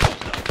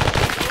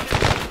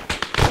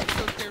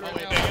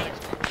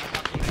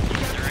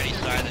 Is there any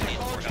side that needs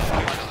more help?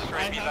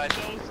 I have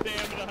no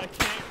stamina. I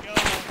can't go.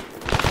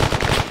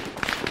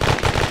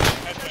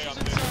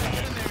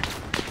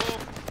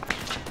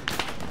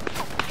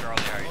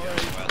 Charlie, how are you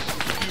doing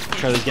west?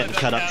 Charlie's getting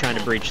cut up trying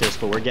to breach this,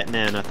 but we're getting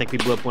in. I think we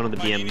blew up one of the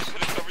BMs.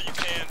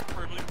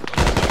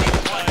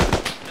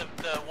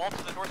 The wall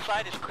to the north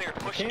side is clear.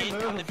 Push in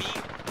from the B.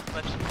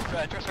 Let's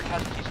address our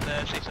casualties in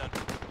the safe zone.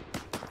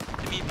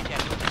 To me if you can.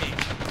 Do it to me.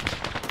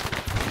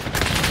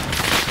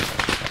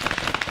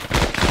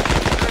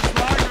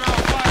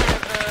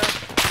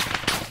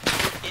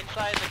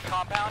 Inside the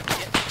compound,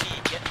 get to me,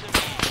 get to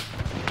me.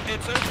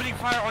 It's opening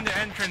fire on the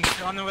entrance,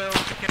 on the way over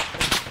to kill.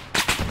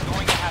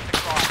 Going to have to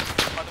cross,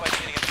 otherwise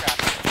you're gonna get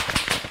trapped.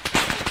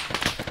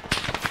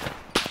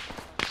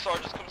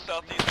 Sergeants come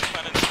southeast and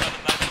find a nice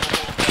little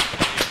hole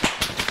here.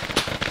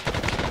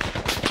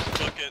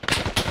 Look it.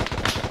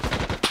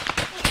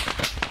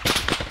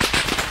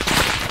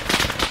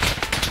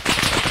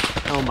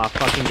 Oh my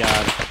fucking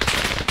god.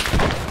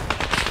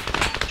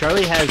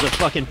 Charlie has a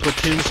fucking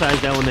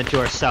platoon-sized element to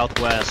our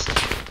southwest.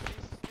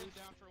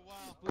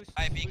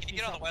 IB, can you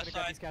get on the west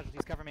side? These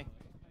casualties, cover me.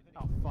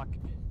 Oh, fuck.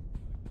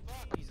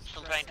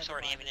 Still trying to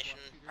sort ammunition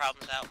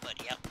problems out,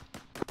 but yep.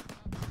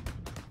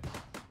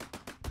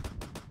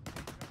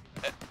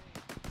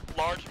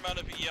 Large amount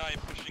of EI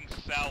pushing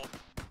south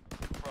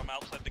from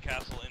outside the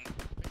castle and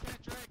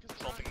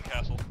assaulting the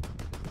castle.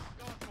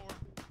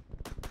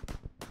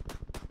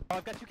 Oh,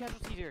 I've got 2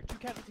 casualties here. 2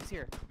 casualties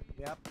here.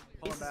 Yep.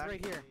 Ace is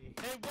right here.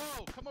 Hey,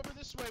 whoa! Come over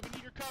this way. We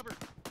need your cover.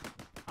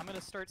 I'm gonna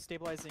start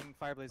stabilizing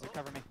Fireblazer.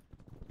 Cover me.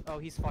 Oh,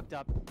 he's fucked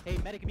up. Hey,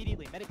 medic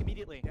immediately. Medic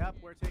immediately. Yep,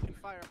 we're taking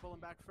fire. Pulling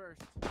back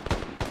first.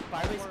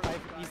 Fireblazer.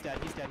 He's dead.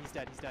 He's dead. He's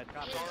dead. He's dead.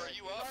 Are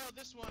you up?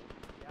 This one.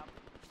 Yep.